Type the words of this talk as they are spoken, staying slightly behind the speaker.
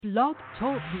Blog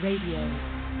Talk Radio.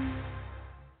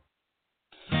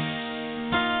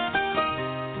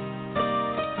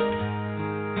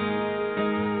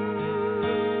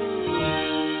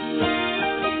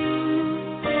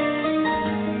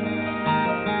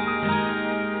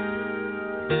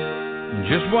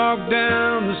 Just walked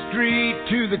down the street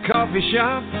to the coffee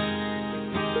shop.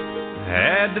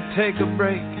 Had to take a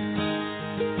break.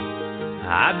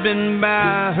 I'd been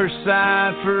by her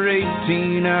side for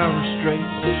 18 hours straight.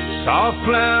 Saw a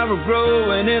flower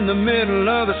growing in the middle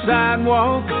of the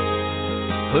sidewalk,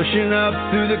 pushing up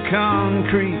through the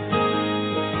concrete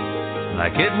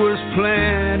like it was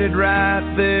planted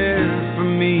right there for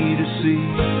me to see.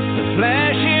 The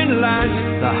flashing lights,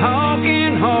 the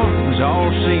honking horns all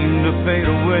seemed to fade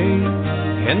away.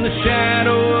 In the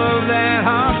shadow of that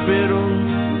hospital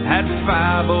at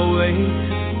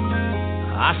 508,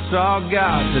 I saw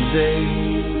God today.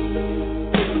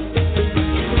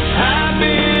 I've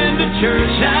been to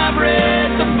church, I've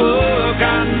read the book,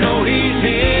 I know He's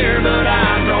here, but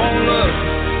I don't look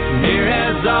near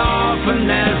as often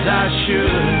as I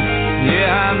should. Yeah,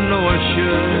 I know I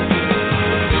should.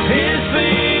 His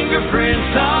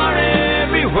fingerprints are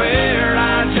everywhere.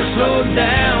 I just slowed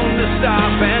down to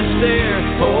stop and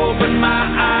stare. Open my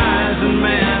eyes and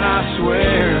man, I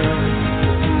swear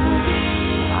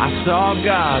I saw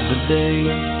God today.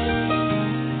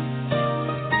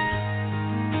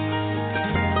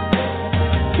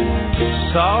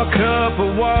 Saw a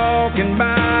couple walking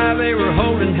by, they were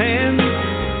holding hands.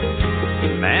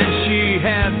 Man, she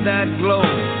had that glow.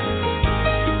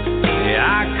 Yeah,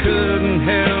 I couldn't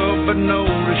help but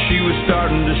notice she was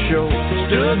starting to show.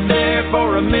 Stood there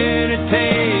for a minute,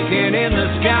 taking in the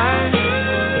sky,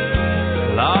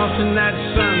 lost in that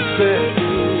sunset.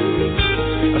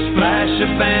 A splash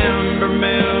of amber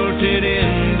melted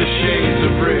into shades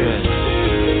of red.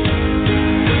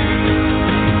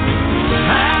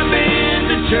 I've been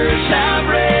to church, I've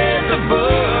read the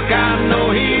book, I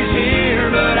know He's here,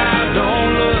 but I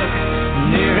don't look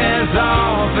near as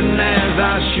often as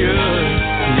I should.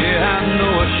 Yeah, I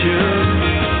know I should.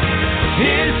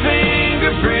 His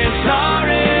fingerprints are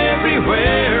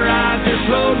everywhere. I just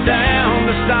slowed down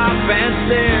to stop and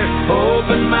stare.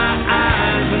 Open my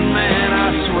eyes and man,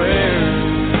 I swear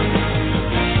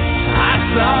I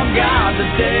saw God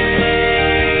today.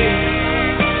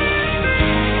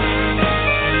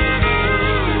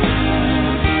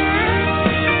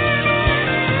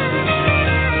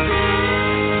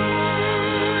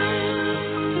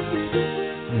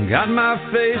 Got my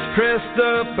face pressed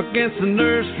up against the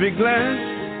nursery glass.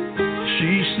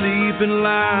 She's sleeping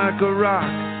like a rock.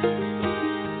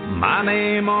 My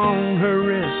name on her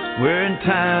wrist, wearing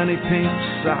tiny pink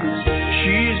socks.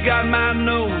 She's got my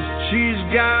nose, she's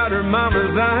got her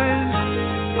mama's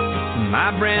eyes.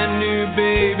 My brand new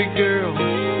baby girl,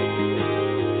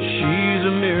 she's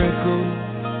a miracle.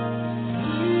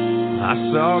 I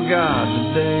saw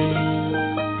God today.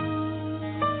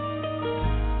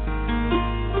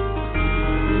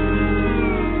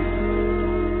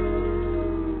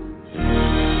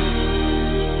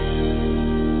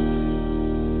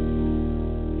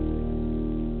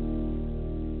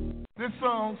 This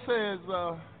song says,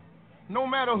 no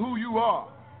matter who you are,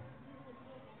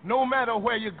 no matter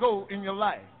where you go in your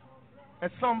life,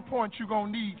 at some point you're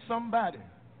going to need somebody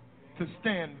to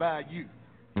stand by you.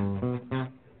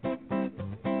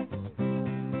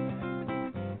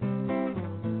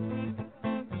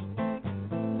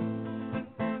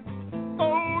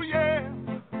 Oh, yeah.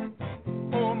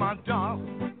 Oh, my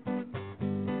darling,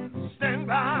 stand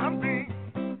by me.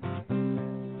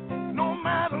 No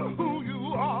matter who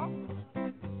you are,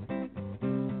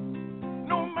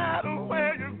 no matter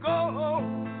where you go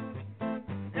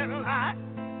in life,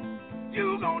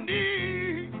 you gon'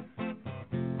 need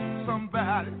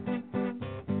somebody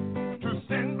to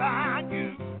stand by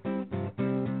you.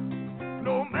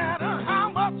 No matter how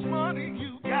much money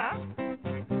you got,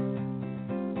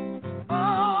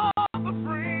 all the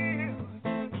friends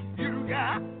you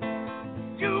got,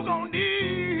 you gon'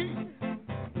 need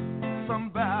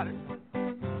somebody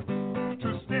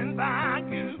to stand by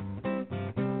you.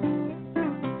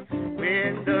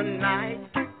 When the night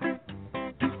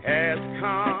has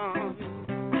come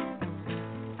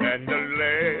and the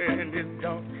land is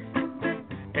dark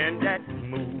and that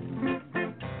moon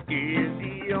is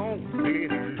the only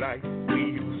light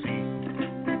we'll see.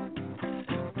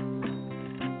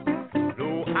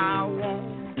 Though I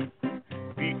won't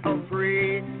be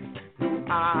afraid, though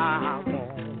I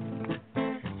won't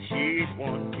shed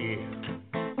one tear,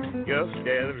 just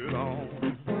as long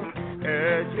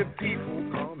as your people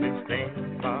come and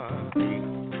stand by me.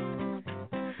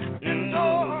 And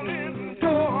darling,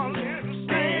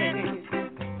 stand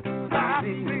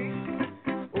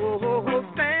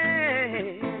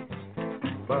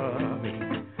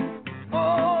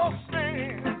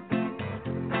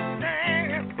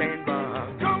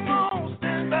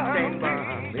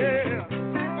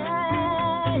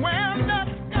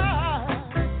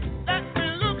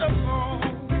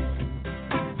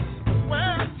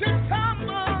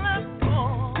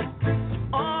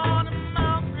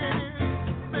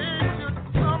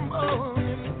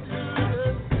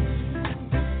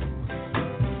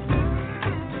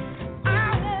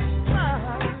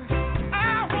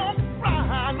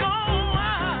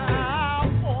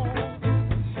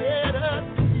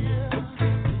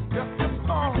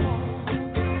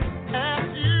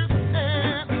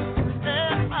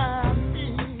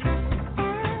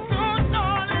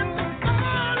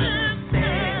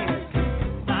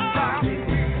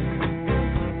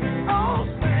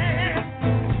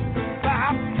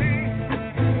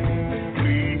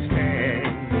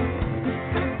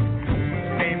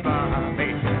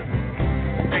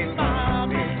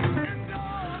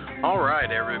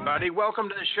everybody. Welcome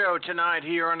to the show tonight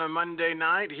here on a Monday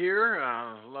night here.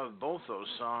 Love both those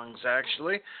songs,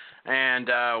 actually. And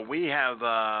we have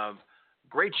a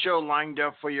great show lined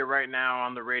up for you right now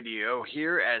on the radio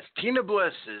here as Tina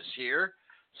Bliss is here,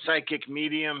 psychic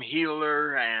medium,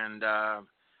 healer, and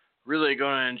really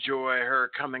going to enjoy her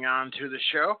coming on to the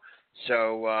show.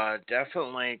 So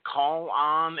definitely call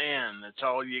on in. That's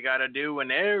all you got to do,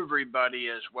 and everybody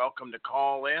is welcome to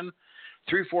call in.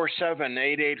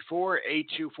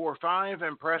 347-884-8245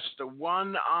 and press the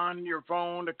 1 on your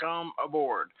phone to come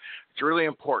aboard. It's really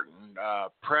important.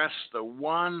 Press the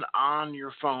 1 on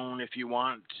your phone if you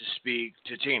want to speak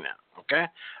to Tina, okay?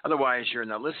 Otherwise, you're in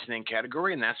the listening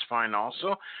category, and that's fine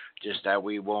also. Just that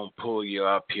we won't pull you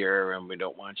up here, and we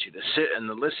don't want you to sit in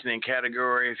the listening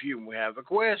category if you have a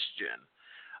question.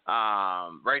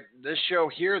 Right, this show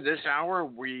here, this hour,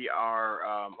 we are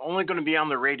only going to be on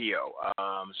the radio.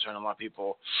 So a lot of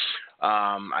people,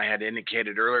 I had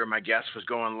indicated earlier, my guest was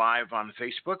going live on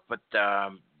Facebook, but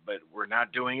we're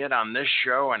not doing it on this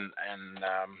show, and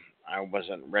I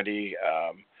wasn't ready.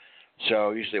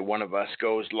 So usually one of us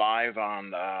goes live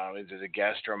on either the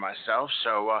guest or myself.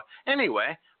 So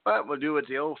anyway, but we'll do it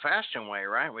the old-fashioned way,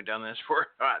 right? We've done this for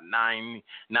about nine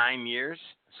years.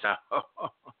 So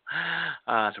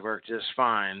it's worked just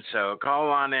fine. So call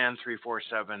on in,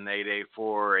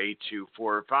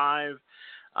 347-884-8245.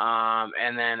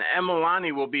 And then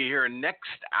Emalani will be here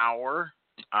next hour.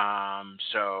 And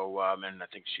I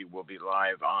think she will be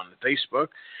live on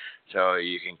Facebook. So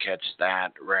you can catch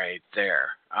that right there.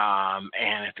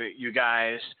 And if you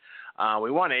guys...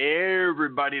 we want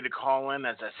everybody to call in,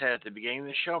 as I said at the beginning of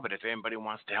the show, but if anybody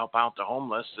wants to help out the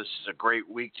homeless, this is a great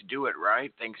week to do it,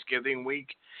 right? Thanksgiving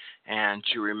week, and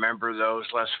to remember those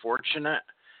less fortunate.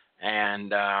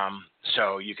 And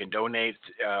so you can donate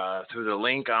through the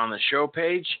link on the show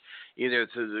page, either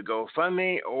through the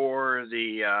GoFundMe or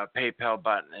the PayPal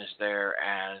button is there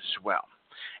as well.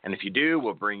 And if you do,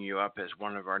 we'll bring you up as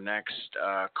one of our next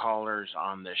callers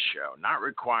on this show. Not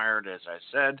required, as I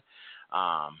said.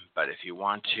 But if you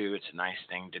want to, it's a nice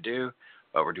thing to do.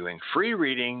 But we're doing free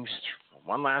readings.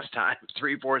 One last time,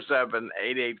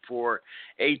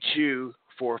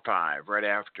 347-884-8245, right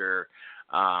after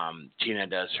Tina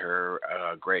does her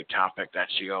great topic that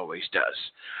she always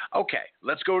does. Okay,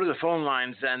 let's go to the phone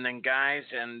lines then guys,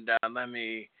 and let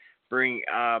me bring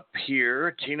up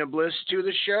here Tina Bliss to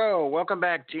the show. Welcome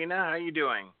back, Tina. How you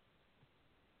doing?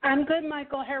 I'm good,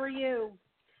 Michael. How are you?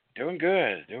 Doing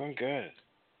good.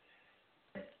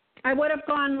 I would have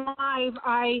gone live.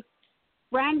 I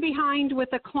ran behind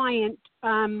with a client,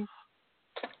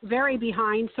 very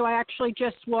behind, so I actually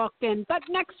just walked in. But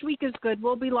next week is good.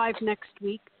 We'll be live next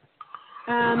week.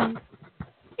 Yeah.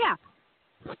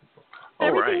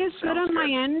 Everything is good on my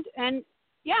end. And,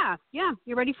 yeah.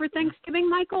 You ready for Thanksgiving,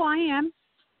 Michael? I am.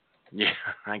 Yeah,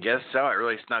 I guess so. It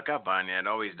really snuck up on you. It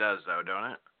always does, though,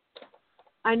 don't it?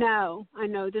 I know.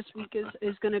 This week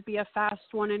is going to be a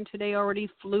fast one, and today already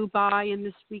flew by, and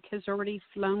this week has already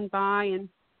flown by. And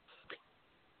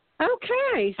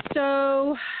okay,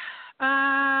 so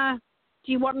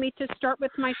do you want me to start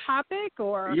with my topic,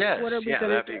 or yes, what are we going to do?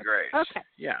 That'd be great. Okay,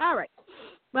 yeah. All right.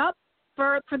 Well,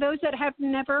 for those that have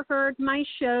never heard my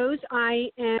shows, I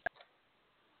am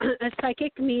a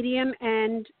psychic medium,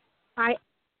 and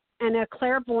a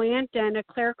clairvoyant and a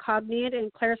claircognate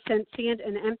and clairsentient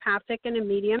and empathic and a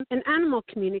medium and animal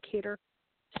communicator.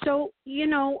 So,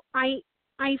 I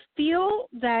feel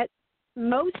that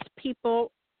most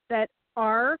people that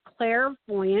are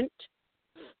clairvoyant,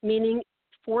 meaning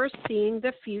foreseeing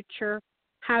the future,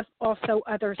 have also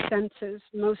other senses,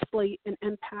 mostly an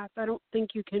empath. I don't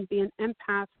think you can be an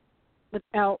empath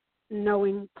without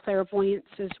knowing clairvoyance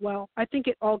as well. I think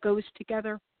it all goes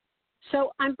together.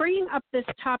 So I'm bringing up this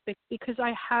topic because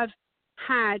I have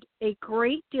had a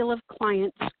great deal of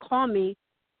clients call me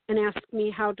and ask me,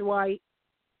 how do I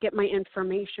get my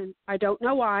information? I don't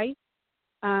know why,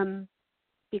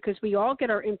 because we all get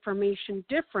our information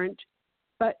different.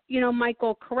 But,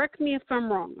 Michael, correct me if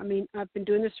I'm wrong. I mean, I've been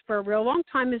doing this for a real long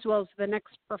time as well as the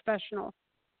next professional.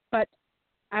 But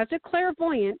as a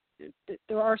clairvoyant,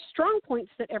 there are strong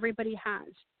points that everybody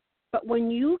has. But when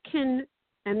you can,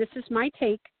 and this is my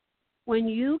take, when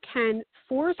you can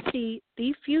foresee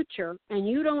the future and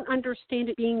you don't understand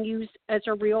it being used as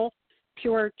a real,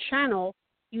 pure channel,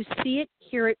 you see it,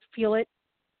 hear it, feel it,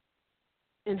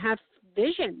 and have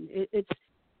vision. It's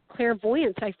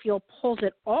clairvoyance, I feel, pulls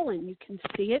it all in. You can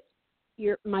see it.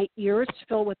 My ears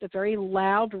fill with a very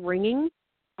loud ringing.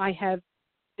 I have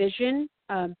vision.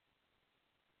 I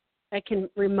can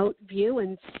remote view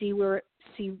and see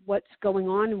what's going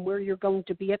on and where you're going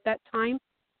to be at that time.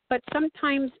 But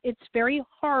sometimes it's very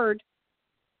hard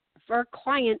for a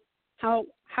client, how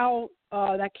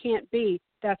that can't be.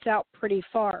 That's out pretty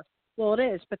far. Well, it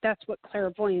is, but that's what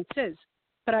clairvoyance is.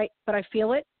 But I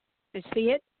feel it. I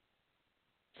see it.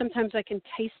 Sometimes I can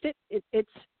taste it. It's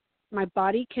my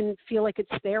body can feel like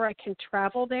it's there. I can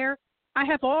travel there. I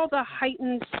have all the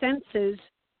heightened senses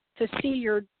to see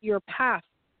your path,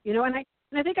 you know. And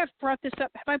I think I've brought this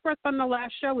up. Have I brought up on the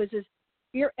last show? Is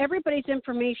everybody's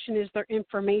information is their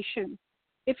information.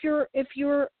 If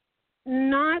you're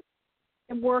not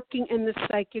working in the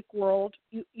psychic world,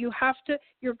 you would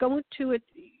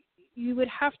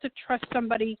have to trust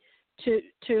somebody to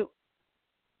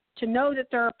know that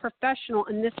they're a professional,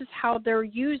 and this is how they're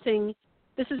using.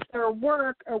 This is their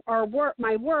work, or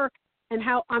my work, and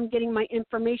how I'm getting my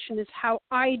information is how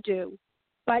I do.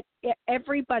 But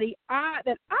everybody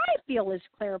that I feel is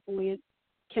clairvoyant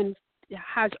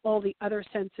has all the other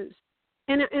senses,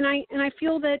 and I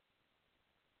feel that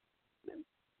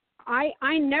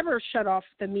I never shut off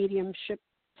the mediumship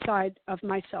side of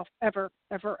myself ever.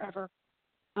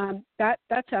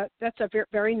 That's a very,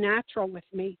 very natural with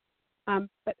me.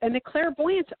 But the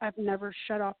clairvoyance I've never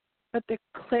shut off. But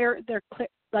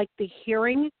like the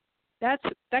hearing, that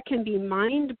can be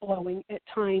mind blowing at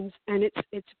times, and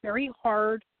it's very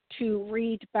hard to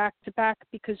read back to back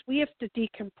because we have to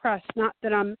decompress. Not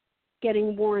that I'm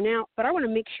getting worn out, but I want to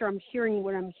make sure I'm hearing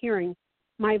what I'm hearing.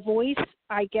 My voice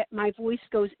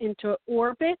goes into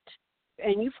orbit,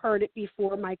 and you've heard it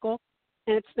before, Michael.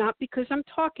 And it's not because I'm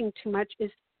talking too much.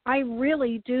 I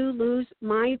really do lose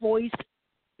my voice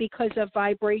because of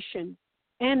vibration.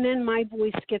 And then my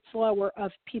voice gets lower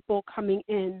of people coming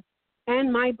in.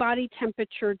 And my body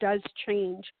temperature does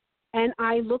change. And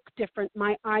I look different.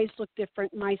 My eyes look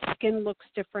different. My skin looks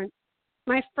different.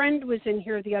 My friend was in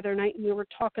here the other night, and we were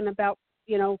talking about,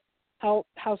 you know, how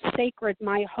sacred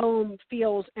my home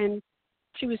feels. And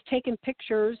she was taking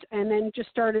pictures and then just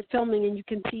started filming, and you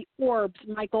can see orbs,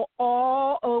 Michael,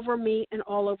 all over me and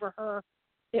all over her.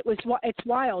 It's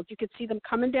wild. You could see them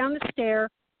coming down the stair,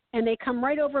 and they come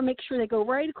right over, make sure they go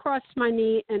right across my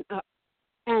knee and up.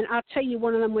 And I'll tell you,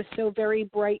 one of them was so very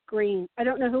bright green. I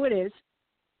don't know who it is.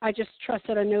 I just trust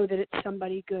that I know that it's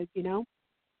somebody good, you know.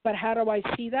 But how do I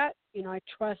see that? You know, I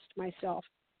trust myself.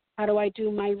 How do I do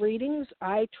my readings?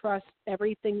 I trust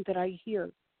everything that I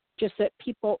hear. Just that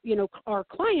people, you know, our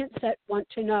clients that want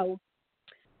to know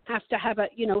have to have a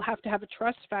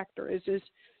trust factor.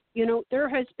 You know, there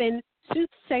has been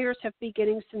soothsayers have been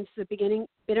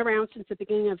around since the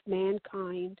beginning of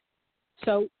mankind.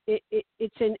 So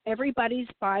it's in everybody's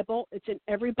Bible. It's in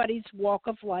everybody's walk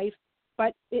of life.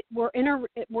 But we're in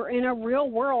a real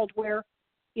world where,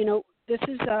 you know, this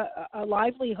is a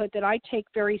livelihood that I take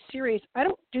very serious. I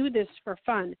don't do this for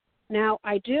fun. Now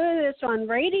I do this on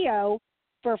radio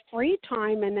for free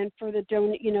time, and then for the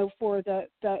for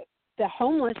the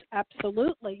homeless,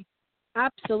 absolutely.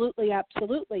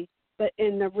 But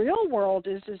in the real world,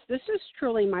 this is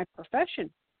truly my profession,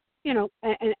 you know,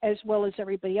 and as well as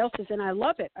everybody else's, and I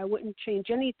love it. I wouldn't change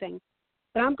anything,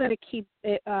 but I'm going to keep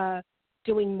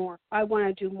doing more. I want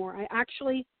to do more. I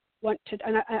actually want to,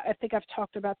 and I think I've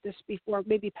talked about this before,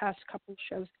 maybe past couple of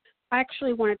shows. I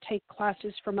actually want to take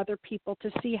classes from other people to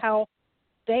see how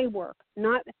they work.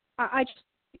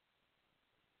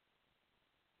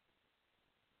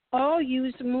 I'll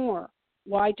use more.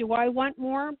 Why do I want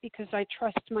more? Because I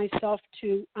trust myself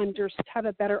to have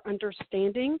a better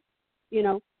understanding. You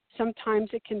know, sometimes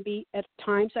at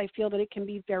times I feel that it can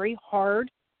be very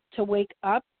hard to wake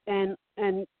up and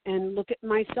look at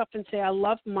myself and say, I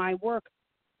love my work.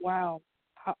 Wow,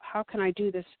 how can I do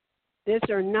this? These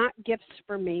are not gifts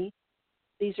for me.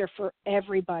 These are for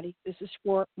everybody. This is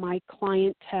for my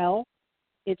clientele.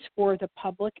 It's for the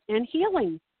public and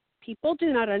healing. People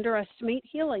do not underestimate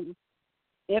healing.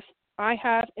 If I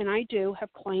have, and I do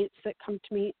have clients that come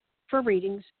to me for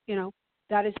readings, you know,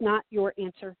 that is not your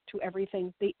answer to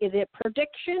everything. The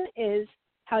prediction is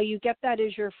how you get that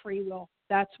is your free will.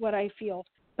 That's what I feel.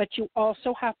 But you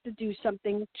also have to do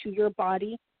something to your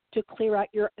body to clear out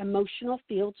your emotional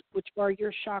fields, which are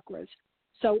your chakras.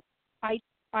 So I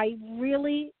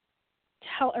really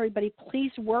tell everybody,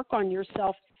 please work on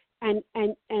yourself, and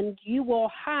you will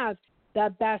have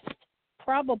the best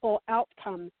probable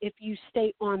outcome if you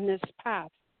stay on this path.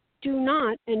 Do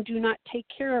not take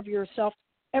care of yourself.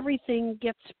 Everything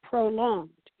gets prolonged,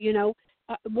 you know.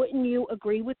 Wouldn't you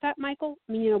agree with that, Michael?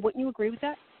 I mean, you know, wouldn't you agree with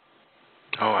that?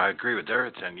 Oh, I agree with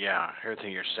everything. Yeah,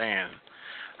 everything you're saying.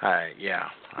 Yeah.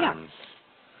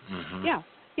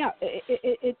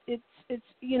 It's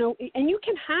you know, and you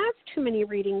can have too many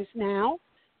readings now.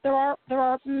 There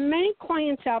are many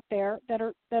clients out there that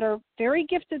are very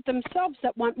gifted themselves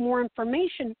that want more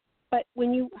information, But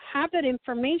when you have that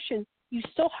information, you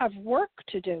still have work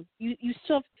to do. You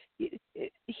still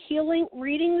healing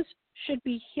readings should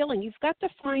be healing. You've got to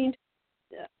find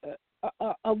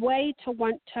a way to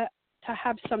want to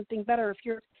have something better.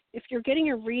 If you're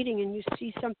getting a reading and you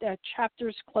see something, a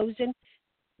chapter's closing,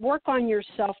 work on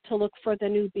yourself to look for the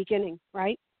new beginning,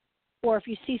 right? Or if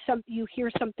you see you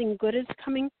hear something good is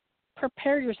coming,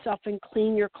 prepare yourself and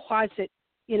clean your closet,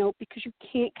 because you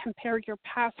can't compare your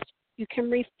past. You can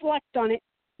reflect on it.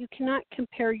 You cannot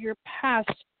compare your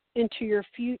past into your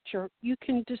future. You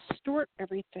can distort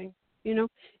everything, You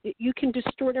can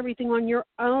distort everything on your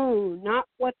own, not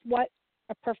what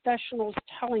a professional is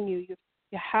telling you. You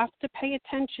have to pay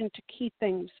attention to key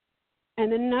things.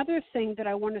 And another thing that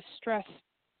I want to stress,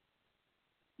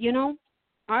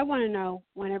 I want to know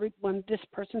when this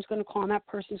person's going to call and that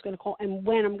person's going to call and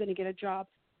when I'm going to get a job.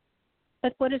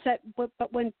 But what does that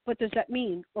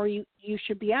mean? Or you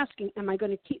should be asking, am I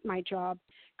going to keep my job?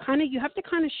 You have to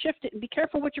shift it and be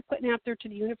careful what you're putting out there to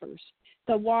the universe.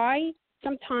 The why,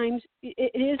 sometimes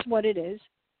it is what it is.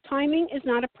 Timing is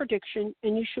not a prediction,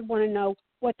 and you should want to know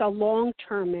what the long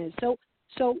term is.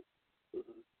 So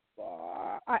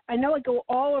I know I go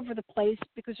all over the place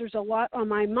because there's a lot on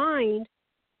my mind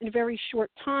in a very short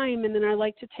time, and then I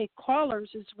like to take callers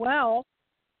as well.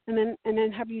 And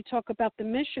then have you talk about the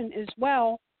mission as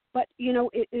well. But,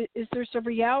 is there's a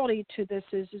reality to this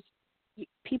is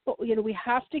people, we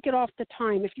have to get off the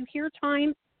time. If you hear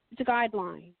time, it's a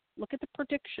guideline. Look at the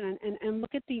prediction and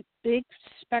look at the big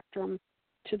spectrum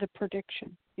to the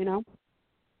prediction,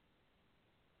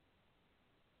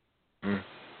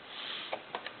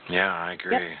 Yeah, I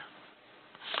agree. Yep.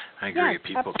 I agree. Yes,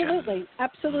 People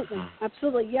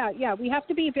absolutely. Yeah. We have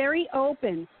to be very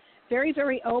open. Very,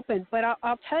 very open. But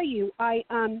I'll tell you,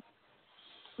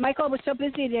 Michael, I was so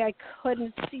busy today I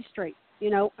couldn't see straight,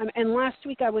 And last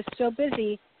week I was so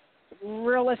busy.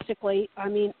 Realistically, I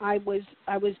was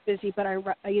busy, but I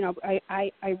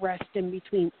rest in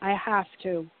between. I have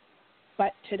to.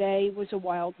 But today was a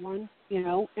wild one,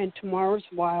 and tomorrow's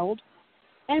wild,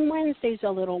 and Wednesday's a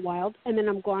little wild, and then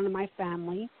I'm going to my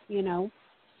family, and I'll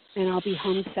be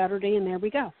home Saturday, and there we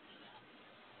go.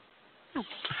 Oh.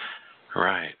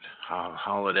 Right.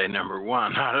 Holiday number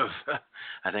one out of,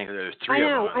 I think there's three of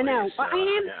them. I know. Least,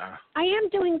 I am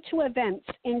doing 2 events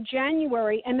in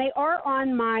January, and they are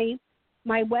on my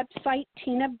website,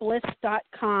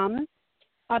 tinabliss.com.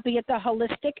 I'll be at the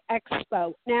Holistic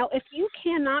Expo. Now, if you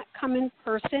cannot come in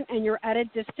person and you're at a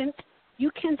distance,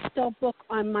 you can still book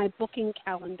on my booking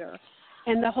calendar.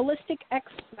 And the Holistic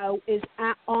Expo is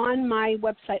on my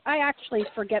website. I actually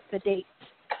forget the dates.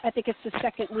 I think it's the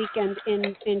second weekend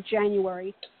in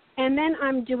January. And then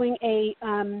I'm doing a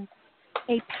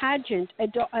pageant, a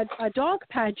dog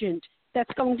pageant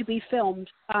that's going to be filmed,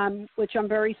 which I'm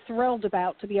very thrilled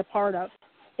about to be a part of.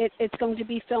 It's going to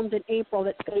be filmed in April.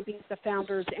 That's going to be at the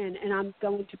Founders Inn, and I'm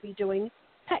going to be doing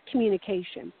pet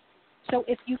communication. So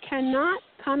if you cannot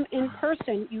come in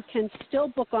person, you can still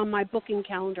book on my booking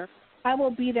calendar. I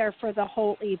will be there for the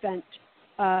whole event.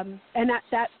 And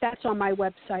that's on my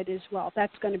website as well.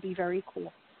 That's going to be very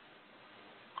cool.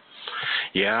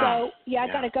 Yeah. So, I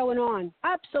got it going on.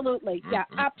 Absolutely. Yeah,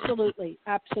 absolutely.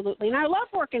 And I love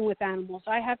working with animals.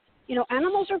 I have,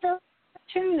 animals are very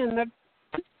tuned and they're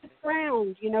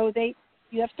around. You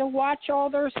have to watch all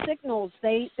their signals.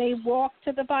 They walk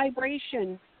to the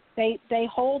vibration. They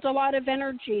hold a lot of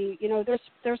energy.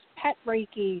 There's pet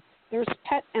Reiki. There's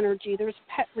pet energy. There's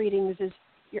pet readings.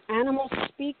 Your animals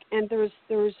speak, and there's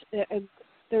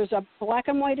a black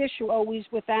and white issue always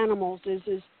with animals is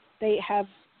they have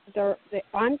their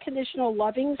unconditional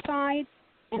loving side,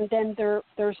 and then their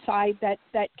side that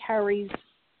carries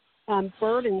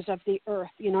burdens of the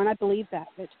earth. And I believe that.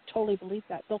 I totally believe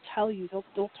that. They'll tell you.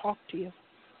 They'll talk to you.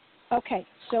 Okay.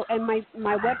 So, and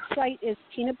my website is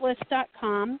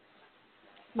tinabliss.com.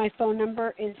 My phone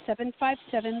number is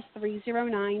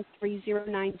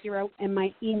 757-309-3090, and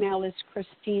my email is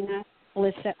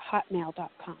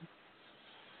christinabliss@hotmail.com.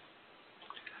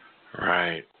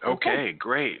 Right. Okay,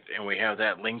 great. And we have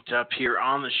that linked up here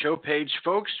on the show page,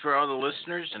 folks, for all the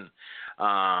listeners. And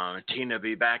Tina will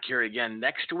be back here again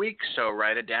next week, so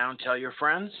write it down, tell your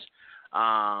friends.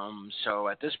 So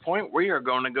at this point, we are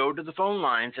going to go to the phone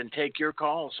lines and take your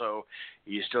call. So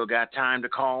you still got time to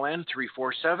call in,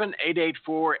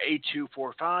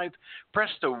 347-884-8245. Press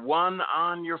the 1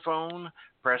 on your phone.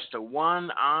 Press the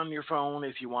 1 on your phone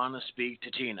if you want to speak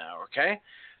to Tina, okay?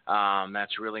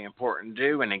 That's really important to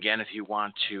do. And again, if you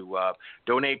want to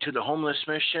donate to the homeless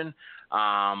mission,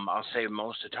 I'll save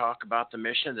most to talk about the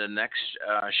mission the next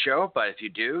show, but if you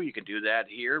do, you can do that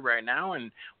here right now.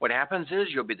 And what happens is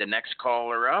you'll be the next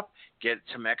caller up, get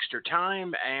some extra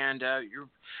time, and you're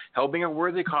helping a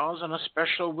worthy cause on a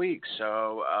special week.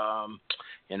 So,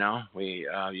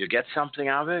 you get something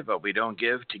out of it, but we don't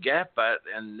give to get. But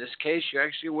in this case, you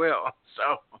actually will.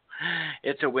 So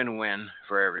it's a win-win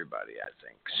for everybody, I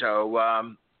think.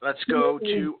 So let's go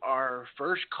to our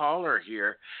first caller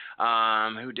here,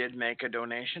 who did make a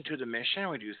donation to the mission.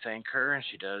 We do thank her, and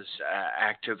she does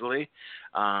actively.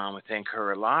 We thank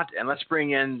her a lot. And let's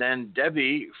bring in then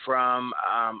Debbie from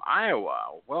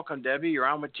Iowa. Welcome, Debbie. You're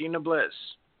on with Tina Bliss.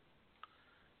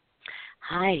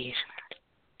 Hi.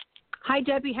 Hi,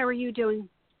 Debbie. How are you doing?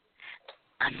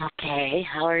 I'm okay.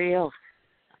 How are you?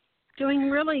 Doing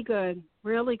really good.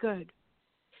 Really good.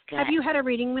 Good. Have you had a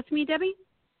reading with me, Debbie?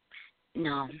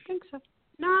 No. I think so.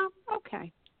 No?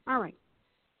 Okay. All right.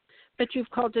 But you've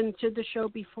called into the show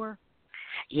before?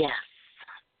 Yes.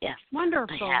 Yes.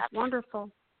 Wonderful. I have. Wonderful.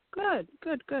 Good.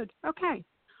 Okay.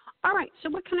 All right.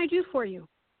 So what can I do for you?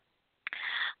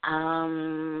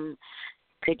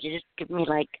 Could you just give me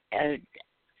like a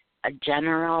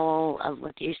general of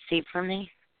what you see for me?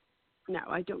 No,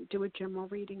 I don't do a general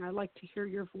reading. I like to hear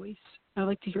your voice. I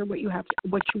like to hear what you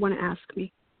want to ask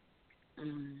me.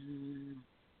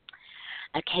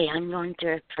 Okay, I'm going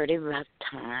through a pretty rough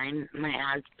time. My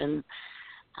husband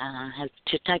has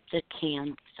 2 types of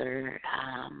cancer,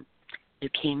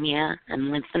 leukemia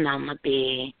and lymphoma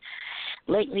B.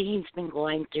 Lately, he's been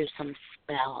going through some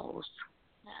spells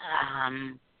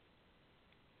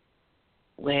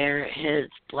where his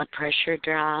blood pressure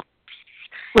drops,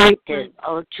 his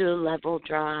O2 level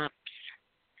drops,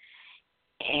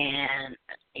 and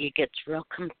he gets real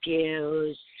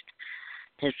confused.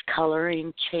 His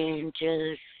coloring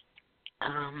changes,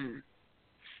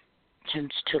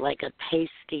 turns to like a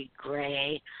pasty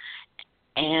gray,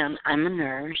 and I'm a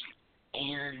nurse,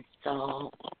 and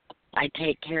so I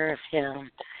take care of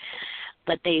him,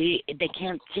 but they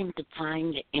can't seem to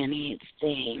find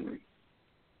anything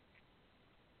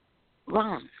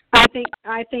wrong. I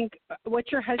think.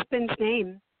 What's your husband's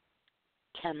name?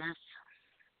 Kenneth.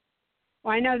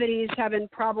 Well, I know that he's having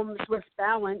problems with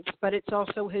balance, but it's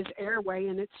also his airway,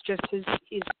 and it's just he's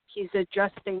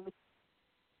adjusting.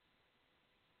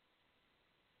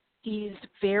 He's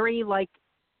very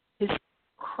his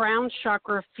crown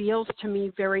chakra feels to me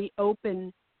very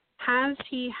open. Has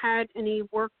he had any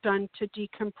work done to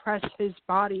decompress his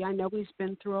body? I know he's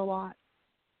been through a lot,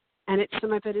 and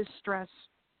some of it is stress.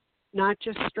 Not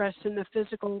just stress in the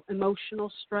physical, emotional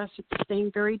stress. It's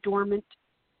staying very dormant.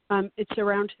 It's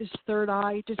around his third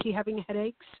eye. Does he having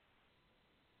headaches?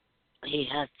 He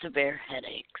has severe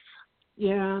headaches.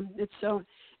 Yeah, it's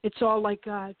all like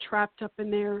trapped up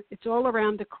in there. It's all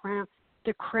around the crown.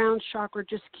 The crown chakra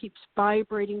just keeps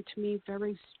vibrating to me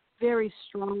very, very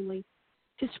strongly.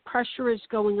 His pressure is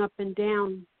going up and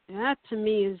down. That to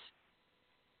me is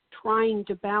trying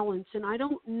to balance, and I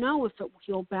don't know if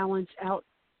he'll balance out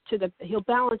to the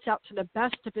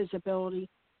best of his ability,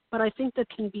 but I think that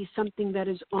can be something that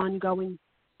is ongoing.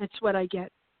 That's what I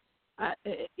get. I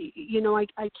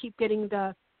keep getting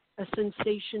a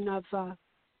sensation of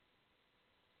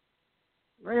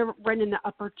right in the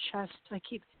upper chest.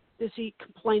 Does he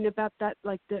complain about that?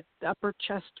 Like the upper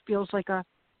chest feels like a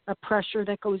pressure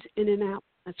that goes in and out.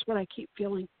 That's what I keep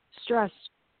feeling. Stress.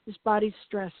 His body's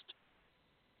stressed.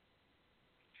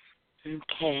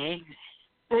 Okay.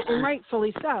 And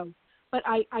rightfully so. But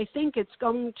I think it's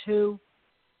going to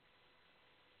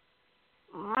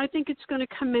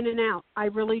come in and out. I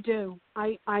really do.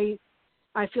 I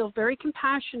feel very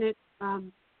compassionate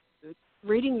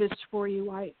reading this for you.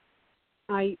 I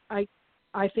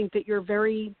think that you're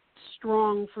very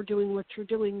strong for doing what you're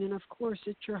doing, and of course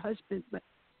it's your husband. But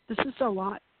this is a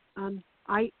lot.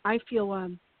 I feel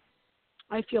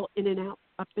in and out,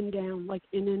 up and down, like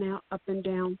in and out, up and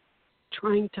down,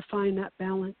 trying to find that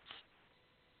balance.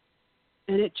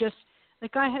 And it just,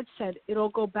 like I had said, it'll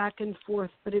go back and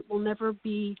forth, but it will never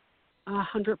be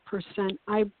 100%.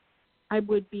 I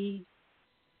would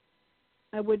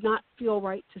not feel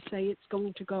right to say it's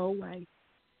going to go away.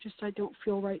 Just I don't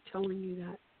feel right telling you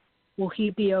that. Will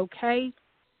he be okay?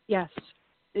 Yes.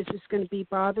 Is this going to be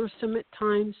bothersome at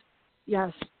times?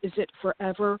 Yes. Is it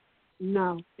forever?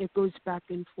 No. It goes back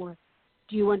and forth.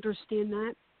 Do you understand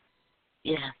that?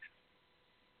 Yeah.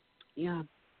 Yeah.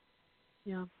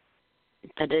 Yeah.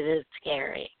 But it is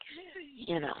scary,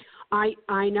 you know. I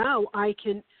know. I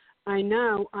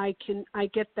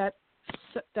get that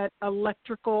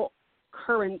electrical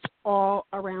currents all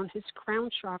around his crown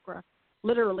chakra,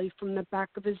 literally from the back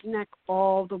of his neck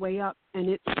all the way up,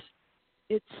 and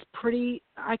it's pretty.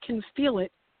 I can feel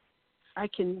it. I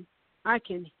can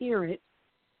hear it,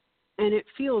 and it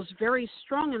feels very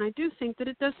strong. And I do think that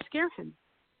it does scare him.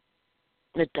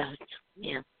 It does.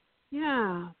 Yeah.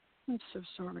 Yeah. I'm so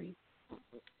sorry.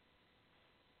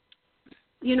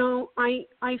 You know, I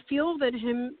feel that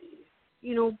him,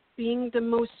 you know, being the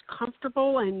most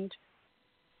comfortable and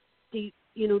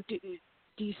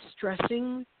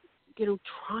de-stressing, you know,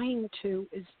 trying to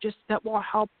is just that will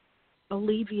help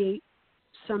alleviate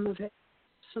some of it.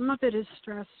 Some of it is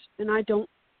stress, and I don't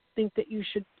think that you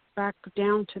should back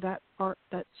down to that part,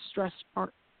 that stress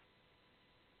part.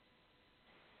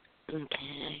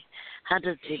 Okay. How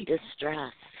does he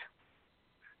distress?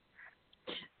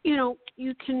 You know,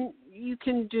 you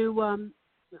can do on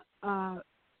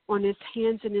his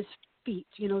hands and his feet.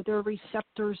 You know, there are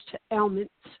receptors to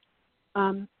ailments.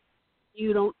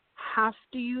 You don't have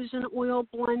to use an oil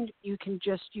blend. You can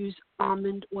just use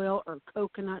almond oil or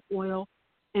coconut oil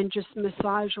and just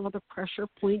massage all the pressure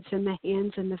points in the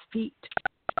hands and the feet.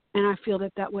 And I feel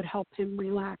that would help him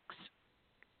relax.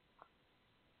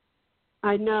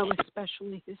 I know,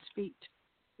 especially his feet.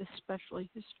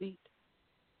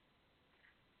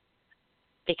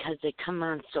 Because they come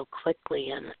on so quickly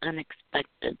and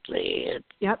unexpectedly.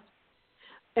 Yep.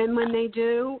 And when they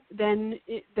do, then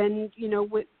you know,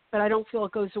 but I don't feel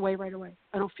it goes away right away.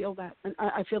 I don't feel that. And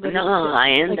I feel that. No, I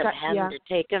end up having to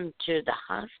take him to the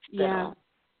hospital. Yeah.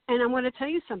 And I'm going to tell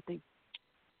you something.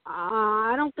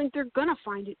 I don't think they're going to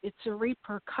find it. It's a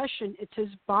repercussion. It's his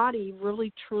body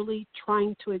really, truly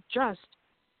trying to adjust.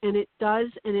 And it does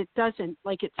and it doesn't.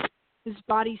 Like his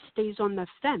body stays on the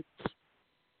fence.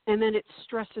 And then it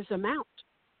stresses him out.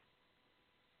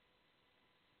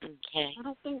 Okay.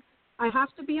 I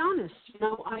have to be honest. You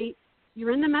know,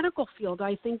 you're in the medical field.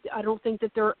 I don't think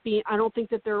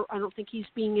he's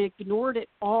being ignored at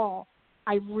all.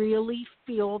 I really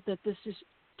feel that this is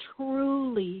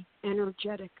truly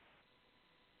energetic.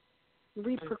 The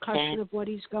repercussion of what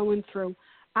he's going through.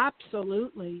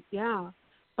 Absolutely, yeah.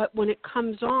 But when it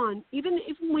comes on, even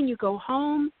when you go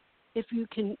home, if you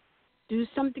can do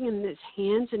something in his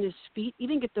hands and his feet,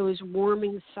 even get those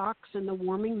warming socks and the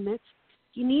warming mitts,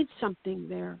 he needs something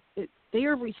there. They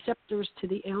are receptors to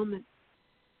the ailment.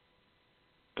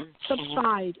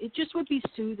 Subside. It just would be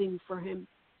soothing for him.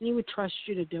 And he would trust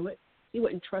you to do it. He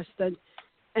wouldn't trust that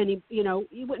he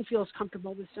wouldn't feel as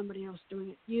comfortable with somebody else doing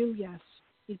it. Yes,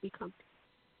 he'd be comfortable.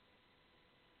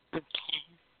 Okay.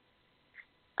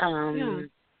 Yeah.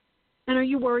 And are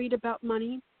you worried about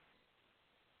money?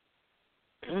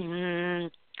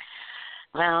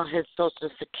 Well, his Social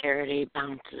Security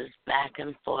bounces back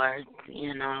and forth,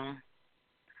 you know.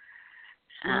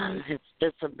 His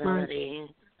disability,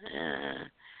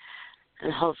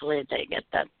 and hopefully they get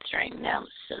that straightened out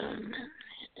soon.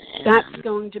 That's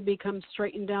going to become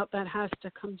straightened out. That has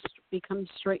to become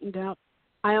straightened out.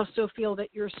 I also feel that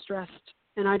you're stressed,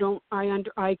 and I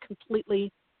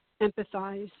completely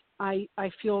empathize. I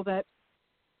feel that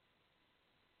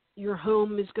your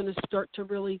home is going to start to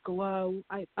really glow.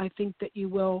 I think that you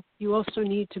will. You also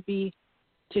need to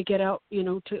get out, you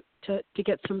know, to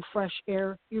get some fresh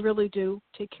air. You really do.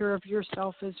 Take care of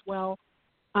yourself as well.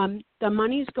 The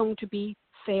money's going to be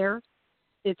fair.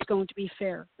 It's going to be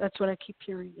fair. That's what I keep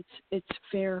hearing. It's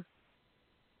fair.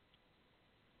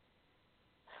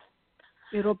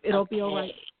 It'll be all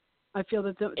right. I feel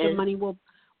that the money will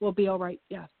be all right.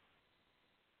 Yeah.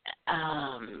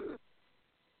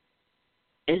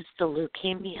 Is the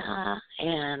leukemia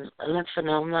and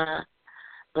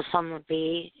lymphoma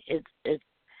B?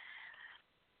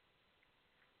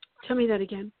 Tell me that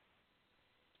again.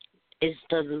 Is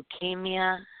the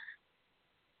leukemia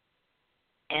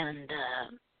and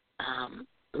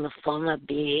lymphoma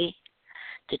B,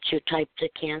 the two types of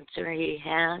cancer he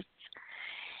has,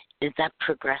 is that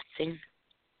progressing?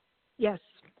 Yes,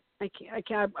 I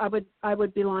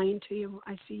would be lying to you.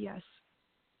 I see yes.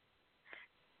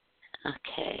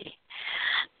 Okay.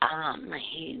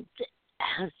 He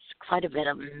has quite a bit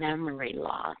of memory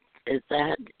loss. Is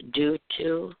that due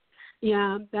to?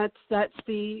 Yeah, that's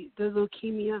the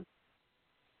leukemia.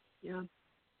 Yeah.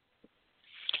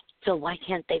 So why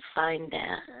can't they find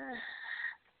that?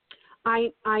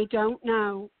 I don't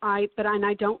know. I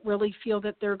don't really feel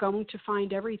that they're going to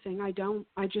find everything. I don't.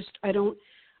 I just don't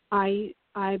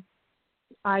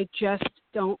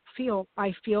feel.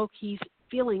 I feel he's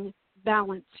feeling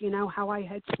balance. You know how I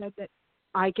had said that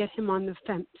I get him on the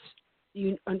fence.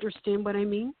 You understand what I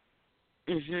mean?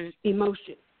 Mm-hmm.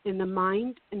 Emotion in the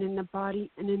mind and in the body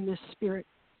and in the spirit.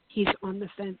 He's on the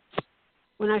fence.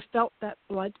 When I felt that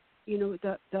blood, you know,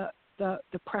 the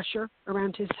pressure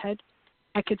around his head,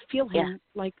 I could feel him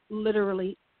like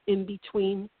literally in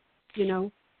between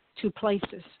two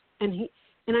places. And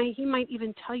he might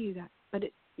even tell you that, but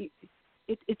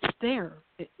it's there.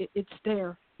 It's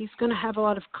there. He's going to have a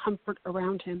lot of comfort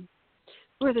around him.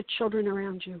 Who are the children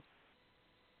around you?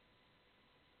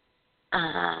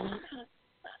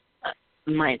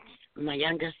 My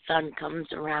youngest son comes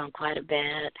around quite a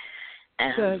bit,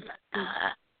 and Good.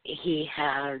 He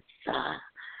has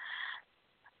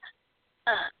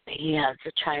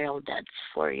a child that's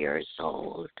 4 years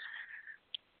old,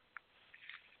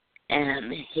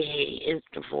 and he is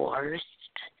divorced,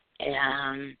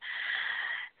 and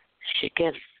she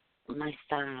gives my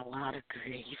son a lot of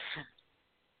grief.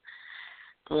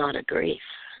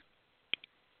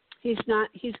 He's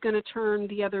going to turn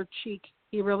the other cheek.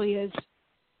 He really is.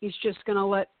 He's just going to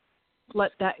let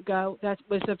that go. That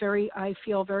was I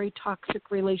feel, very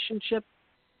toxic relationship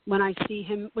when I see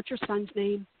him. What's your son's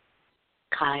name?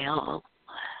 Kyle.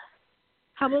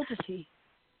 How old is he?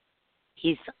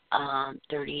 He's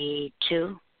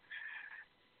 32.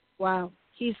 Wow.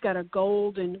 He's got a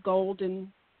golden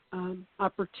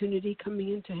opportunity coming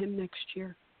into him next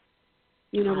year.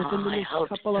 Within the next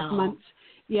couple of months.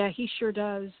 Yeah, he sure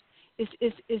does.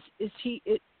 Is he?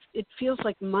 It feels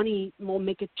like money will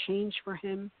make a change for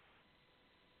him.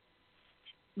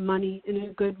 Money in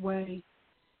a good way.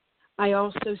 I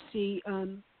also see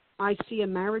a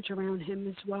marriage around him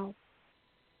as well.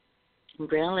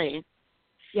 Really?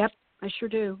 Yep, I sure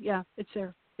do. Yeah, it's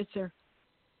there.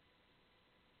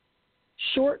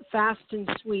 Short, fast, and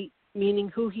sweet, meaning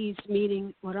who he's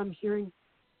meeting, what I'm hearing,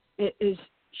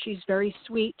 she's very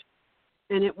sweet,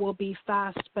 and it will be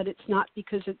fast, but it's not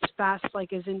because it's fast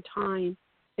like as in time.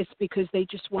 It's because they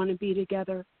just want to be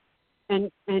together.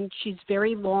 And she's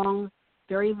very long,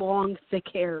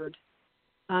 thick-haired,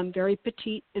 very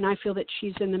petite, and I feel that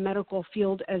she's in the medical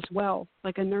field as well,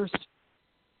 like a nurse.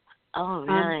 Oh,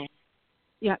 really?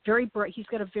 Yeah, very bright. He's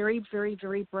got a very, very,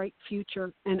 very bright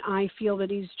future, and I feel that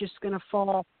he's just going to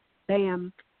fall,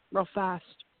 bam, real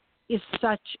fast. It's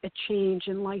such a change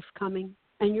in life coming,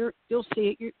 and you'll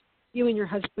see it. You and your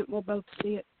husband will both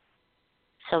see it.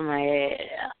 So my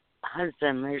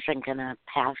husband isn't going to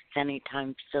pass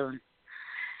anytime soon.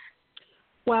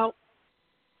 Well,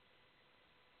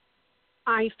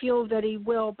 I feel that he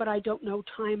will, but I don't know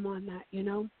time on that,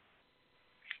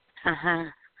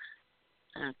 Uh-huh.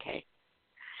 Okay.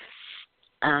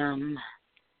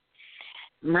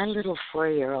 My little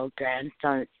 4-year-old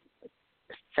grandson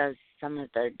says some of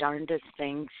the darndest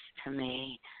things to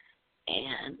me,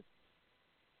 and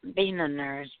being a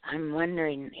nurse, I'm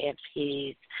wondering if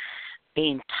he's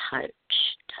being touched.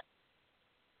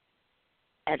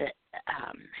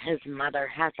 His mother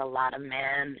has a lot of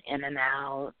men in and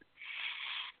out.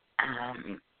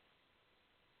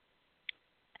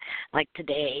 Like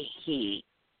today, he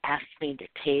asked me to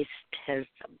taste his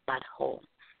butthole.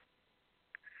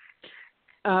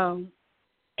 Oh.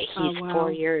 He's wow.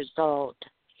 4 years old.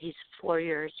 He's 4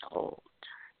 years old.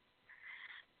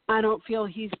 I don't feel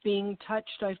he's being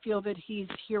touched. I feel that he's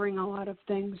hearing a lot of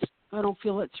things. I don't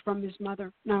feel it's from his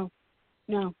mother. No.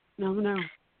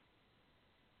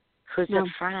 Who's it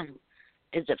from?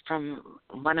 Is it from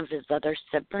one of his other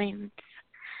siblings?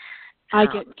 I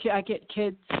get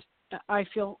kids. I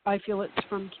feel it's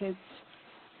from kids.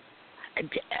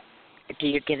 Do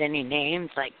you get any names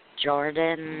like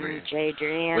Jordan,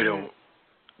 Jadrian?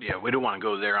 We don't want to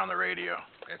go there on the radio.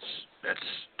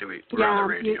 We're on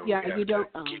the radio. We don't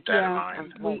keep that in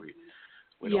mind.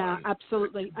 We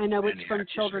absolutely. I know it's from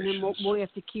children, and we'll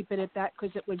have to keep it at that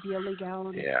because it would be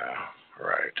illegality. Yeah,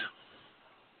 right.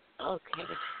 Okay.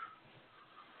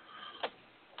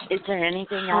 Is there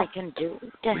anything I can do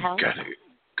to help? We gotta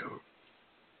go.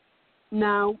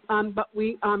 No, but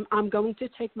I'm going to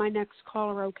take my next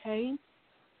caller. Okay.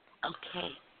 Okay.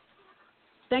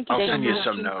 Thank you. I'll so send you much.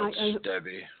 some notes,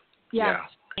 Debbie. Yes,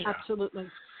 Yeah. absolutely.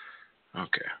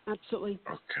 Okay. Absolutely.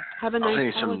 Okay. Have a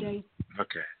nice holiday.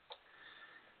 Okay.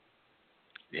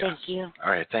 Yeah. Thank you.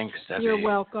 All right. Thanks, Debbie. You're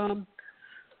welcome.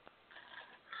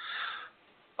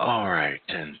 All right.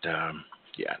 And,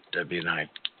 Debbie and I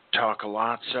talk a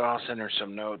lot, so I'll send her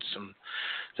some notes, some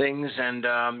things. And,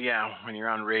 when you're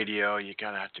on radio, you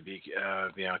kind of have to be,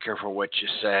 careful what you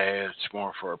say. It's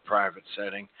more for a private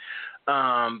setting.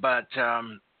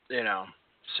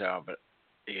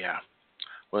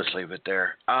 Let's leave it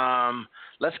there.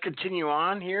 Let's continue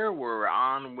on here. We're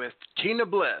on with Tina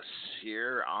Bliss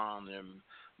here on the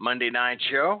Monday night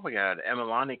show. We got Emma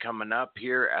Lonnie coming up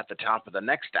here at the top of the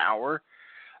next hour.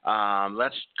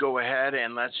 Let's go ahead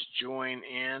and let's join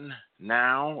in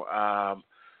now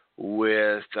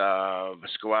let's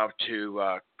go out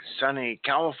to sunny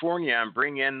California and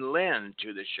bring in Lynn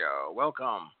to the show.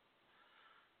 Welcome.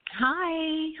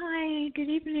 Hi, good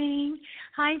evening.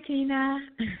 Hi, Tina.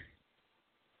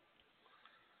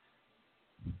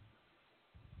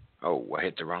 Oh, I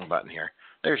hit the wrong button here.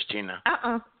 There's Tina.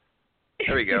 Uh-oh.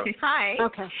 There we go. Hi.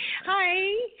 Okay.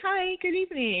 Hi, good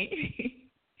evening.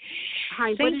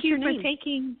 Hi, Thank what is you your for name?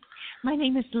 taking, my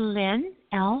name is Lynn,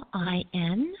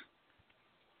 Lin.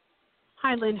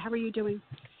 Hi, Lynn. How are you doing?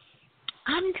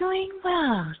 I'm doing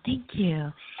well, thank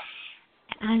you.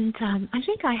 And I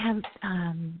think I have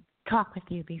talked with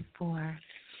you before.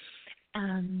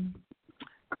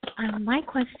 My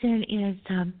question is,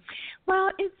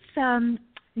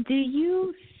 do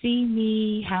you see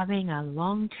me having a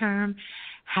long-term,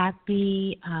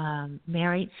 happy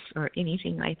marriage or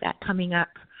anything like that coming up?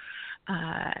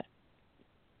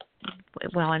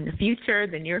 In the future,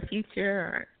 the near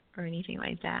future, or anything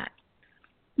like that?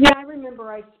 Yeah, I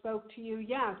remember I spoke to you.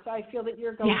 Yes, I feel that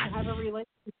you're going to have a relationship.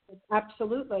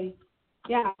 Absolutely.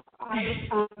 Yeah,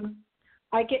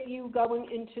 I get you going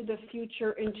into the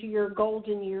future, into your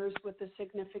golden years with a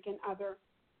significant other.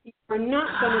 You're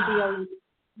not going to be alone.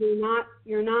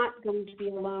 You're not going to be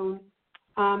alone.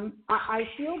 I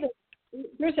feel that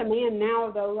there's a man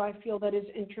now, though, I feel that is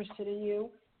interested in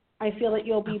you. I feel that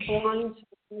you'll be blind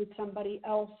to somebody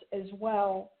else as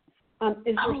well.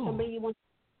 Is there somebody you want to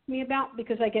talk to me about?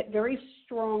 Because I get very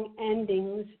strong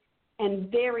endings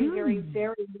and very, very,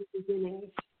 very new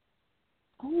beginnings.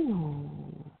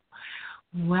 Oh,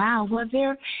 wow. Well,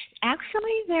 there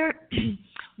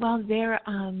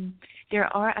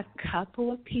are a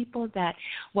couple of people that,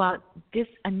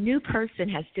 a new person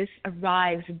has just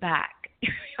arrived back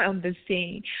on the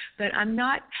scene, but I'm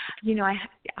not,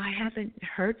 I haven't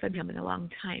heard from him in a long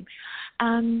time.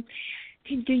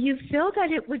 Do you feel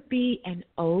that it would be an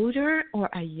older or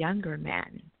a younger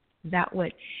man? That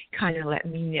would kind of let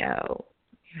me know.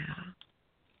 Yeah.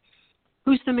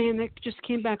 Who's the man that just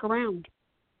came back around?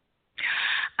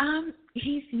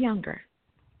 He's younger.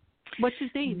 What's his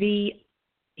name?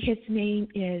 His name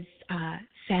is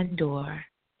Sandor.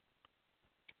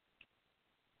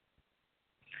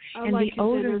 And like the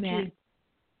older man.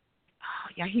 Oh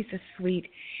yeah,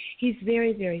 he's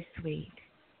very, very sweet.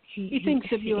 He thinks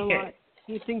of you a lot.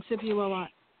 He thinks of you a lot.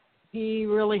 He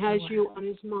really has you on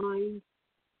his mind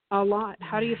a lot.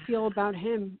 How do you feel about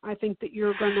him? I think that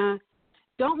you're gonna.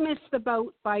 Don't miss the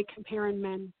boat by comparing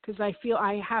men, because I feel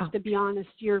I have to be honest.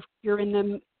 You're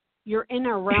in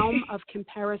a realm of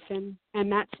comparison,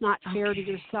 and that's not fair to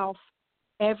yourself.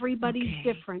 Everybody's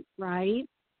different, right?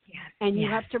 Yes. And you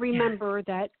have to remember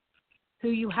that who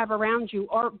you have around you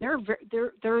are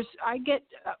there's I get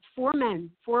four men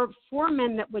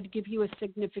that would give you a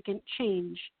significant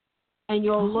change, and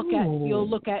you'll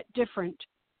look at different,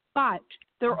 but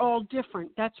they're all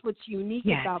different. That's what's unique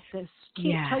about this.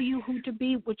 Can't tell you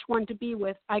which one to be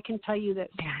with. I can tell you this.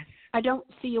 Yes. I don't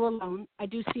see you alone. I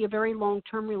do see a very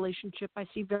long-term relationship. I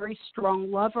see very strong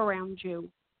love around you.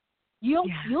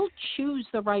 You'll choose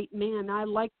the right man. I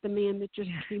like the man that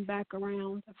just came back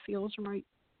around. That feels right.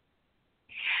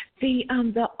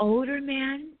 The older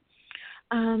man,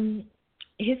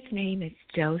 his name is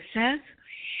Joseph,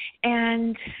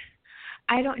 and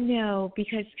I don't know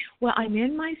because I'm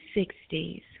in my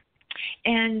 60s,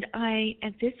 and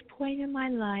at this point in my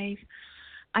life,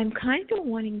 I'm kind of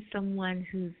wanting someone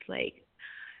who's like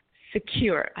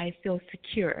secure. I feel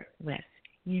secure with,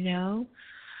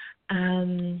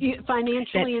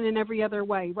 financially and in every other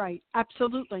way, right?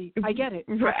 Absolutely, I get it.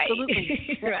 Right.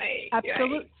 Absolutely, right.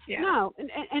 Absolutely. Right. Yeah. No,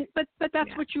 but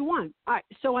that's what you want.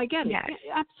 So I get it. Yes.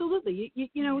 Absolutely.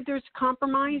 You there's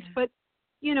compromise, but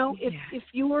if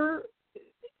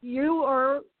you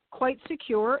are quite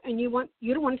secure and you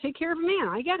don't want to take care of a man,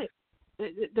 I get it.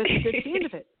 That's the end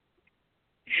of it.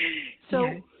 So.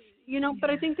 But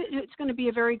I think that it's going to be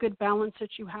a very good balance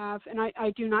that you have, and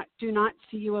I do not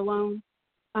see you alone.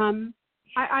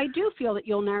 I do feel that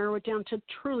you'll narrow it down to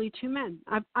truly two men.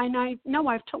 I know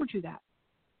I've told you that.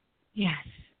 Yes.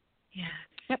 Yes.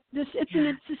 Yep.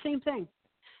 It's the same thing,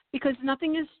 because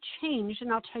nothing has changed,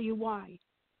 and I'll tell you why.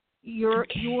 You're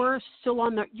still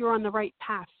on the right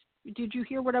path. Did you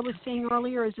hear what I was saying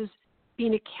earlier? Is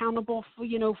being accountable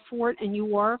for it, and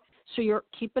you are. So you're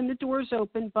keeping the doors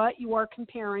open, but you are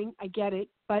comparing. I get it,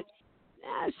 but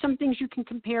some things you can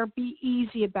compare. Be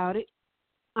easy about it.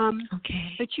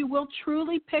 But you will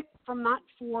truly pick from not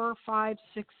 4, 5,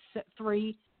 6,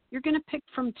 3. You're going to pick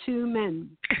from two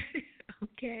men.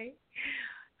 Okay.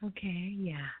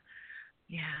 Yeah,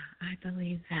 I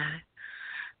believe that.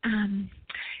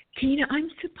 Tina, I'm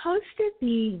supposed to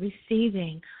be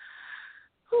receiving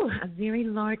a very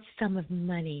large sum of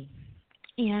money,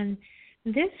 and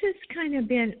this has kind of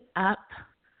been up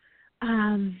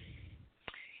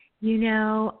Do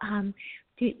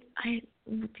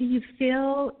you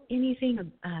feel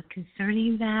anything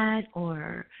concerning that,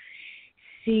 or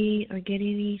see or get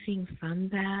anything from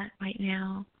that right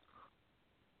now?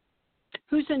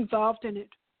 Who's involved in it?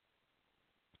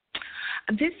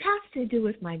 This has to do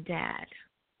with my dad.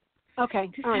 Okay.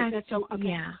 All right. Okay.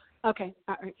 Yeah. Okay.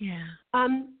 All right. Yeah.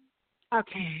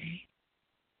 Okay.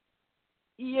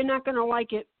 You're not going to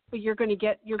like it, but you're going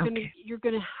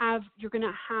to have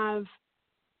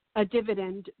a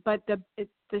dividend, but the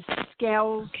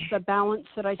scales, the balance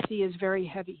that I see is very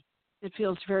heavy. It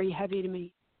feels very heavy to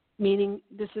me, meaning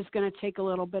this is going to take a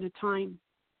little bit of time.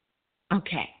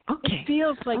 Okay. It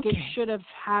feels like it should have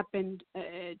happened.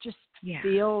 It just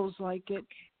feels like it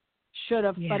should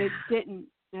have, but it didn't.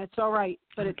 That's all right,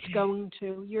 but it's going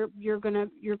to. You're gonna.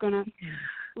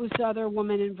 Who's the other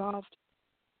woman involved?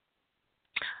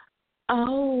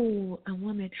 Oh, a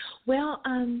woman. Well,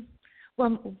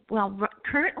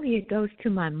 currently it goes to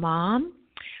my mom,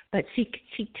 but she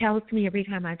tells me every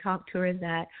time I talk to her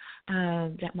that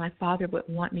my father would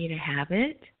want me to have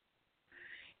it,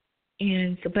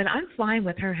 and so, but I'm fine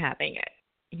with her having it.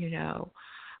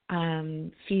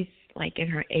 She's like in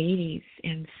her 80s,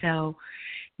 and so,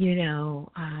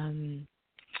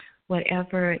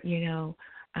 whatever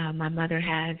my mother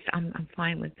has, I'm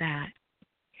fine with that.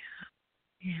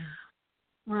 Yeah.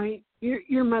 Right.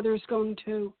 Your mother's going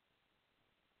to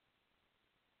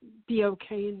be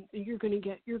okay, and you're going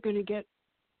to get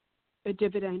a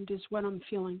dividend, is what I'm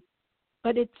feeling.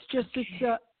 But it's just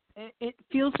it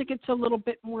feels like it's a little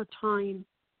bit more time.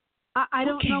 I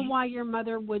don't know why your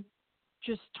mother would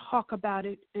just talk about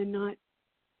it and not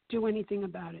do anything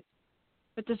about it.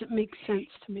 That doesn't make sense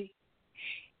to me.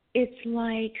 It's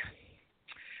like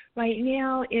right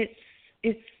now it's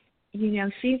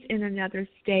she's in another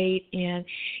state, and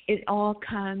it all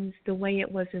comes the way it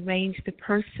was arranged. The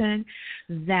person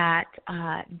that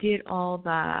did all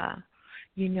the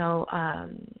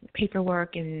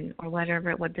paperwork or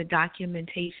whatever, what the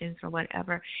documentations or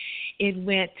whatever, it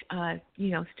went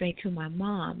straight to my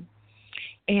mom,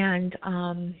 and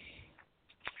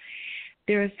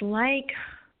there's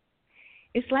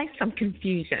it's like some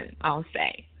confusion, I'll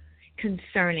say,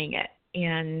 concerning it,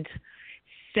 and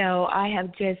so I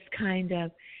have just kind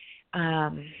of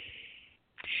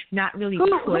not really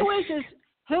pushed.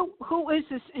 Who is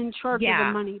this in charge of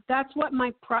the money? That's what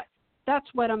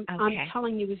I'm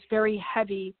telling you is very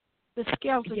heavy. The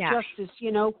scales of justice.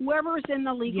 Whoever is in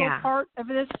the legal part of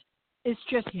this is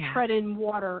just treading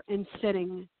water and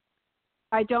sitting.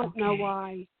 I don't know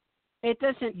why. It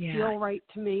doesn't feel right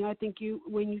to me. I think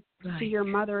when you see your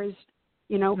mother is,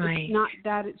 it's not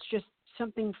that. It's just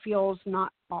something feels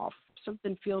not off.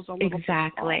 Something feels a little bit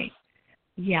off.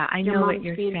 Yeah, I know what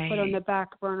you're saying. Your mom's being put on the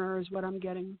back burner is what I'm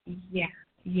getting. Yeah,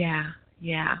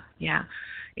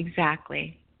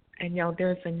 exactly. I know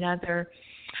there's another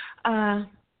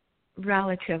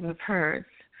relative of hers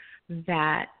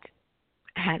that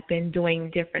had been doing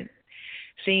different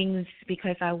things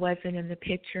because I wasn't in the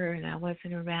picture and I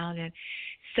wasn't around, and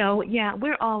so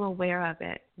we're all aware of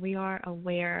it. We are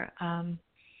aware.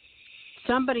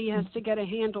 Somebody has to get a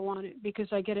handle on it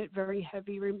because I get it very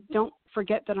heavy. Don't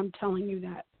forget that I'm telling you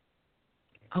that.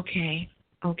 Okay,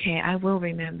 I will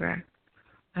remember.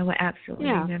 I will absolutely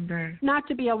remember. Not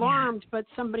to be alarmed, but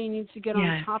somebody needs to get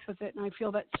on top of it, and I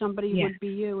feel that somebody would be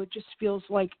you. It just feels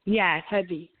like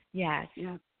heavy. Yes,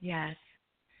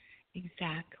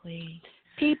 exactly.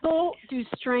 People do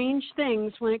strange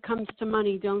things when it comes to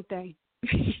money, don't they?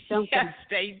 Yes,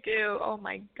 they do. Oh,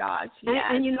 my gosh, yes.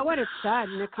 And you know what? It's sad,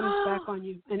 and it comes back on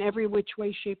you in every which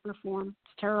way, shape, or form.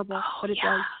 It's terrible, but it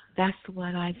does. That's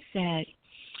what I've said.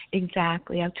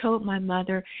 Exactly. I've told my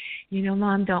mother,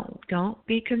 Mom, don't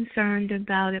be concerned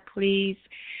about it, please.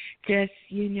 Just,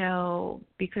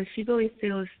 because she really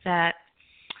feels that,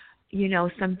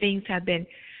 some things have been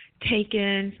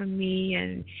taken from me,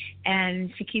 and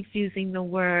she keeps using the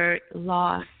word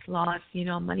lost,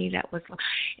 money that was lost.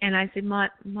 And I said,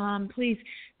 Mom, please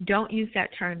don't use that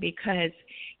term because,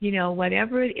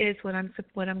 whatever it is, what I'm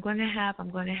going to have,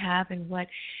 I'm going to have,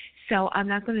 so I'm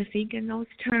not going to think in those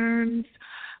terms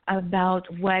about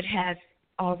what has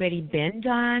already been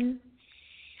done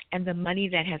and the money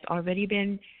that has already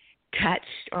been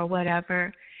touched or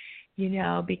whatever,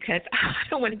 because I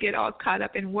don't want to get all caught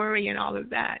up in worry and all of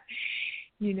that,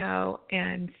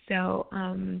 and so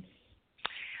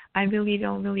I really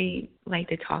don't like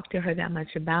to talk to her that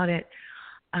much about it,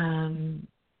 but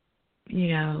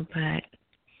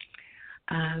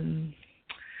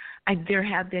there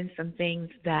have been some things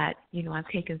that, I've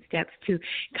taken steps to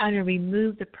kind of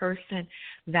remove the person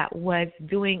that was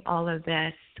doing all of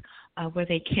this where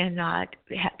they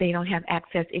they don't have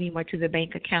access anymore to the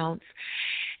bank accounts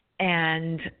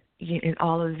and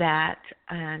all of that.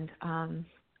 And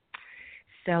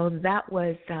so that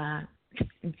was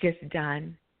just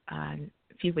done a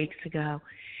few weeks ago.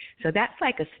 So that's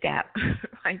like a step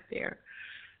right there.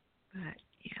 But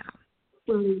yeah.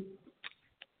 Mm.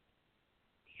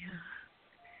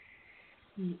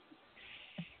 Yeah.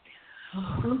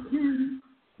 Okay.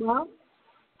 Well,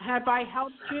 have I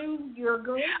helped you? You're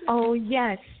good? Oh,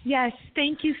 yes.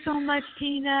 Thank you so much,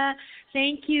 Tina.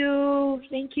 Thank you.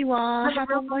 Thank you all. Have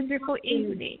a wonderful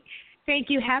evening. Thank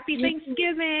you. Happy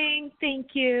Thanksgiving. Thank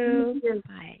you.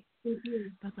 Bye. Thank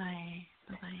you. Bye-bye.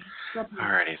 Bye-bye.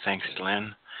 All righty. Thanks,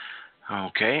 Lynn.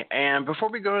 Okay. And before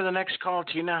we go to the next call,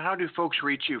 Tina, how do folks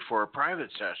reach you for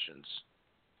private sessions?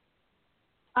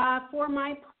 For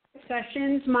my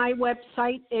sessions, my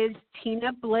website is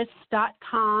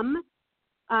tinabliss.com.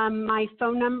 My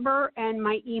phone number and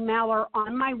my email are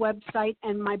on my website,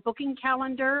 and my booking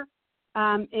calendar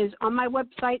is on my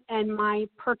website, and my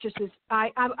purchases.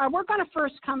 I work on a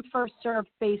first-come, first-served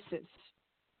basis,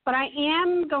 but I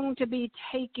am going to be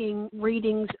taking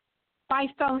readings by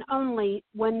phone only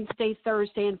Wednesday,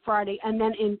 Thursday, and Friday, and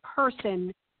then in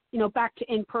person, back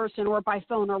to in person or by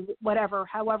phone or whatever,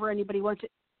 however anybody wants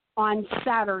it, on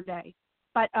Saturday.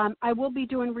 But I will be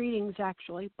doing readings,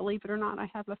 actually. Believe it or not, I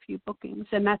have a few bookings,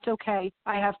 and that's okay.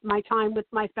 I have my time with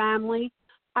my family.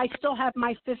 I still have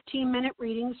my 15-minute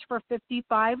readings for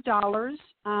 $55.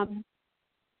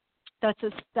 That's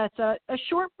a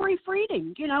short, brief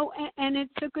reading, and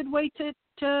it's a good way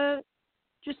to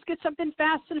just get something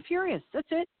fast and furious.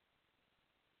 That's it.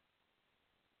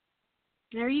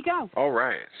 There you go. All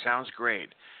right. Sounds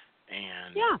great.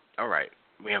 And yeah. All right.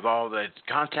 We have all the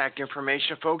contact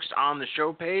information, folks, on the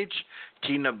show page.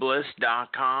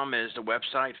 TinaBliss.com is the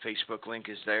website. Facebook link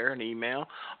is there, an email,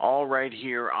 all right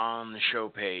here on the show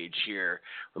page here.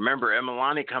 Remember,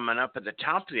 Emalani coming up at the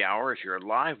top of the hour if you're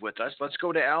live with us. Let's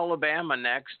go to Alabama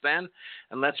next then,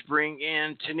 and let's bring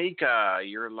in Tanika.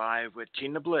 You're live with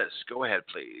Tina Bliss. Go ahead,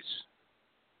 please.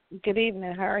 Good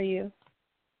evening. How are you?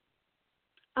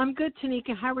 I'm good,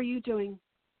 Tanika. How are you doing?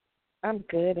 I'm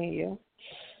good, and you?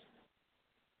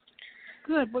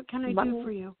 Good. What can I do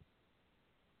for you?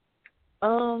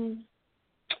 I'm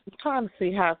trying to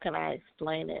see how can I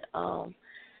explain it.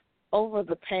 Over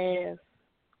the past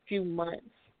few months,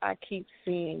 I keep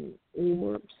seeing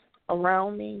orbs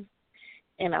around me,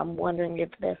 and I'm wondering if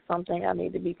that's something I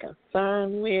need to be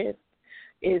concerned with.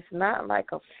 It's not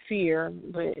like a fear,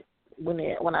 but when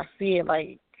I see it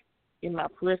like in my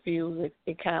peripherals,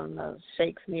 it kind of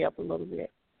shakes me up a little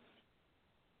bit.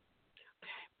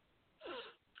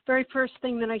 Very first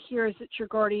thing that I hear is it's your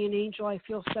guardian angel. I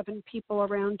feel 7 people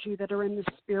around you that are in the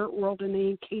spirit world, and they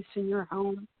encase in your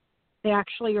home. They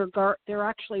actually they're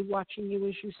actually watching you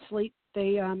as you sleep.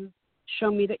 They show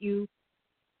me that you.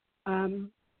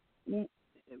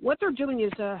 What they're doing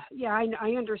is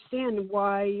I understand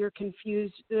why you're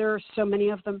confused. There are so many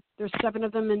of them. There's 7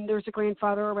 of them, and there's a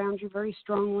grandfather around you very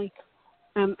strongly.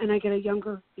 And I get a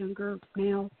younger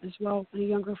male as well, and a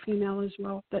younger female as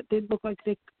well. That they look like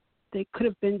they could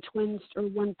have been twins, or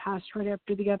one passed right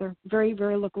after the other. Very,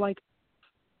 very look alike.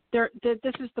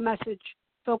 This is the message.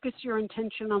 Focus your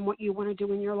intention on what you want to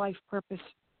do in your life purpose.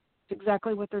 It's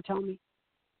exactly what they're telling me.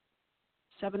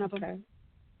 7 of them. Okay.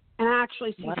 And I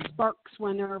actually see sparks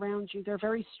when they're around you. They're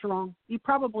very strong. You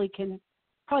probably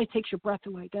takes your breath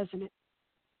away, doesn't it?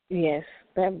 Yes,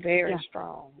 they're very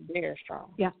strong. Very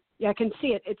strong. Yeah, I can see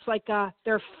it. It's like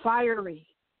they're fiery.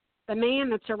 The man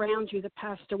that's around you that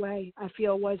passed away, I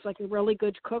feel, was like a really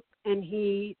good cook, and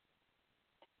he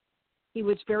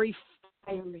was very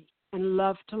fiery and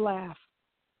loved to laugh.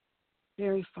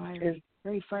 Very fiery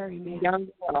man.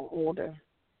 Younger or older?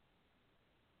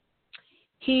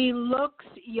 He looks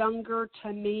younger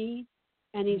to me,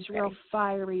 and he's real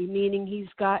fiery, meaning he's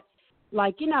got,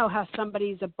 like, how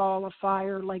somebody's a ball of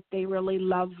fire, like they really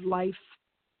love life.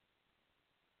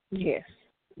 Yes.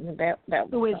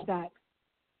 Who is that?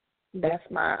 That's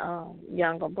my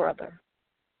younger brother.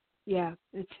 Yeah,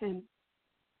 it's him.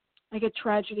 I get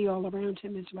tragedy all around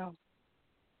him as well.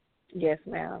 Yes,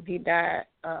 ma'am. He died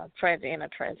in a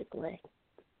tragic way.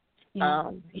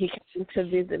 Yeah. He came to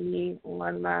visit me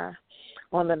on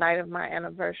the night of my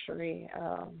anniversary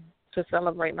to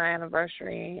celebrate my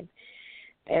anniversary. And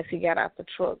as he got out the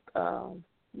truck,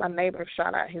 my neighbor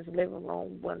shot out his living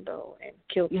room window and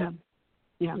killed him.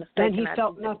 Yeah. And he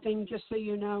felt nothing, just so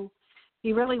you know.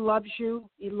 He really loves you.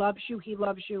 He loves you. He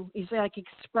loves you. He's like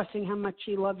expressing how much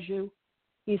he loves you.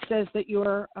 He says that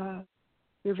you're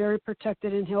very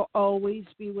protected, and he'll always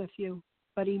be with you.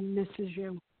 But he misses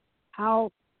you.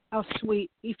 How How sweet.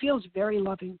 He feels very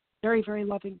loving, very, very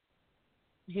loving.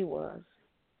 He was.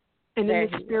 And in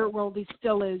the spirit world, he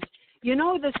still is. You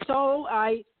know, the soul,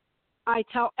 I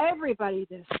tell everybody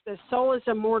this. The soul is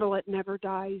immortal. It never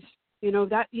dies. You know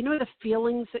that. You know the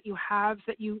feelings that you have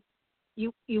that you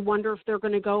wonder if they're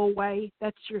going to go away.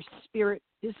 That's your spirit.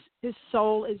 His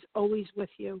soul is always with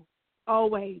you,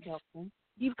 always. Okay.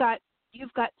 You've got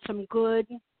some good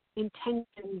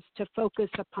intentions to focus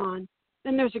upon.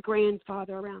 Then there's a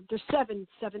grandfather around. There's seven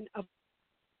of.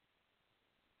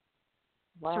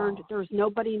 Wow. There's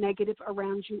nobody negative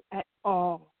around you at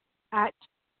all. At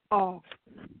all.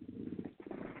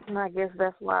 And I guess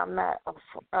that's why I'm not.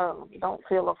 Don't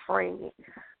feel afraid.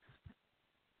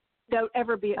 Don't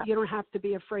ever be. You don't have to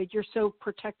be afraid. You're so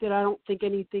protected. I don't think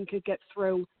anything could get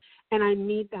through. And I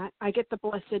need that. I get the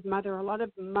Blessed Mother. A lot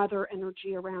of mother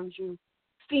energy around you.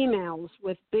 Females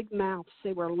with big mouths.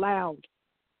 They were loud.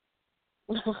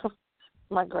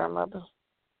 My grandmother.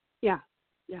 Yeah.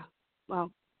 Well,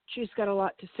 she's got a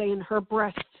lot to say, and her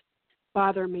breasts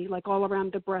bother me, like all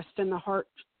around the breast and the heart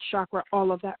chakra.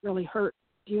 All of that really hurt.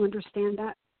 Do you understand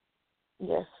that?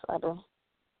 Yes, I do.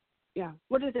 Yeah.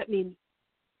 What does that mean?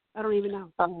 I don't even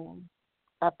know.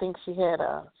 I think she had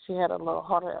a little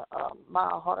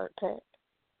mild heart attack.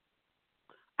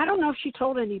 I don't know if she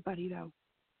told anybody though.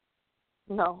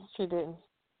 No, she didn't.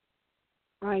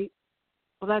 Right.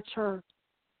 Well, that's her,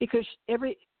 because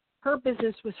her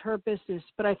business was her business.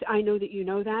 But I know that you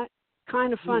know that.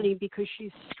 Kind of funny because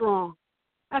she's strong.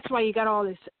 That's why you got all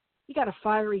this. You got a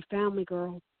fiery family,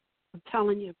 girl. I'm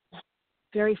telling you,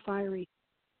 very fiery.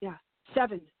 Yeah,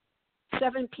 7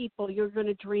 people. You're going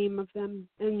to dream of them,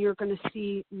 and you're going to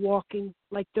see walking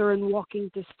like they're in walking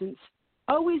distance.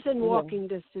 Always in walking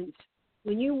distance.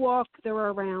 When you walk, they're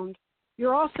around.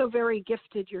 You're also very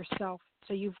gifted yourself,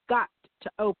 so you've got to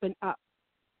open up.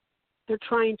 They're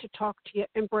trying to talk to you.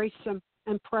 Embrace them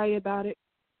and pray about it.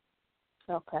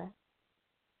 Okay.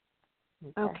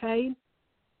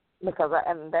 Because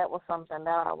that was something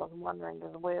that I was wondering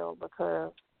as well,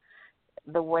 because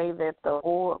the way that the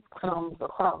orb comes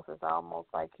across is almost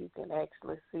like you can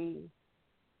actually see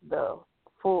the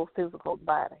full physical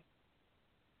body.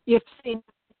 You've seen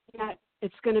that.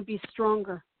 It's going to be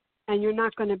stronger, and you're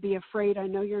not going to be afraid. I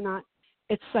know you're not.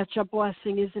 It's such a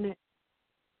blessing, isn't it?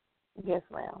 Yes,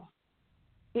 ma'am.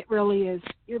 It really is.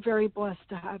 You're very blessed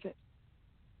to have it.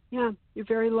 Yeah, you're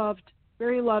very loved.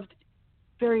 Very loved.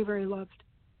 Very, very loved.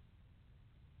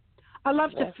 I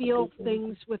love to feel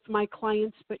things with my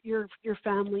clients, but your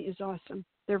family is awesome.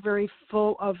 They're very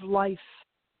full of life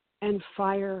and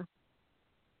fire.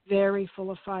 Very full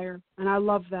of fire. And I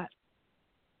love that.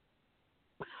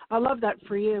 I love that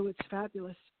for you. It's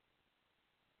fabulous.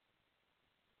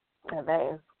 Yeah,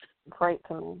 that is great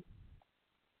to me.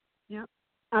 Yeah,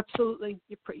 absolutely.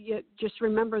 You just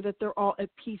remember that they're all at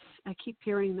peace. I keep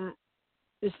hearing that.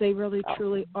 Is they really,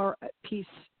 truly are at peace.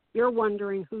 You're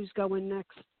wondering who's going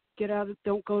next. Get out of,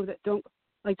 don't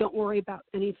worry about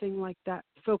anything like that.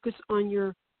 Focus on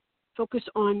your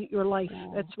life.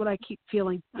 That's what I keep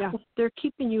feeling. Yeah. They're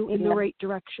keeping you in the right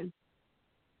direction.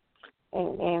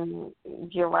 And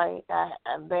you're right.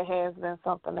 There has been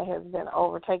something that has been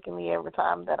overtaking me every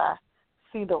time that I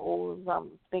see the orbs. I'm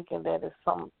thinking that it's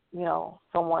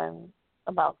someone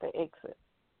about to exit.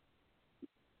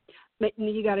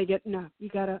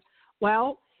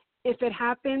 Well, if it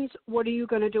happens, what are you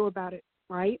going to do about it,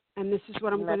 right? And this is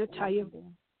what I'm going to tell you.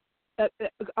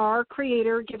 Our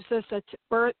Creator gives us a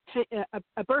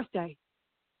birthday,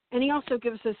 and He also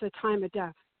gives us a time of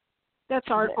death. That's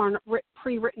our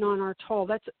pre-written on our soul.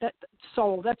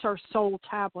 That's our soul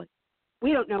tablet.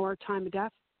 We don't know our time of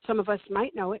death. Some of us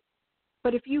might know it,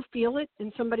 but if you feel it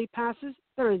and somebody passes,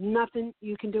 there is nothing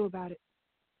you can do about it.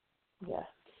 Yes.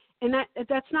 And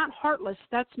that's not heartless.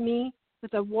 That's me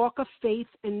with a walk of faith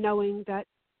and knowing that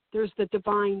there's the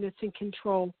divine that's in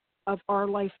control of our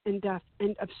life and death.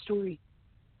 End of story.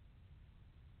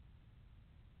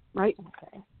 Right?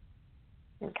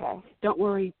 Okay. Don't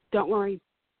worry.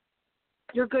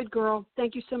 You're good, girl.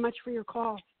 Thank you so much for your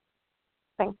call.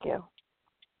 Thank you.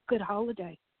 Good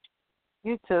holiday.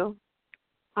 You too.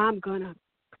 I'm gonna.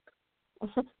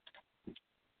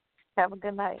 Have a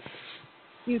good night.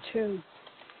 You too.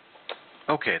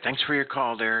 Okay, thanks for your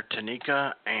call there,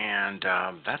 Tanika. And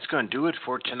that's going to do it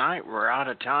for tonight. We're out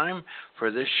of time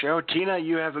for this show. Tina,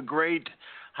 you have a great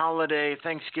holiday,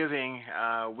 Thanksgiving,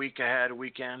 week ahead,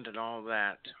 weekend, and all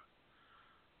that.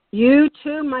 You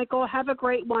too, Michael. Have a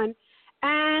great one.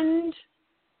 And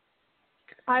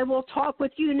I will talk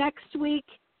with you next week.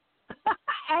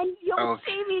 And you'll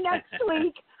see me next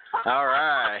week. All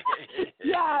right.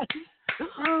 Yes.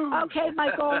 Okay,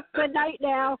 Michael. Good night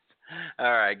now.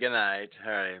 All right. Good night.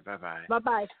 All right. Bye-bye.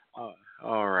 Bye-bye.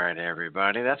 All right,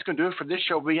 everybody. That's going to do it for this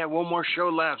show. We have one more show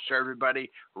left, so everybody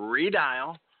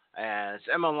redial as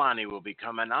Emma Lonnie will be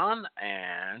coming on,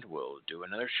 and we'll do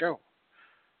another show.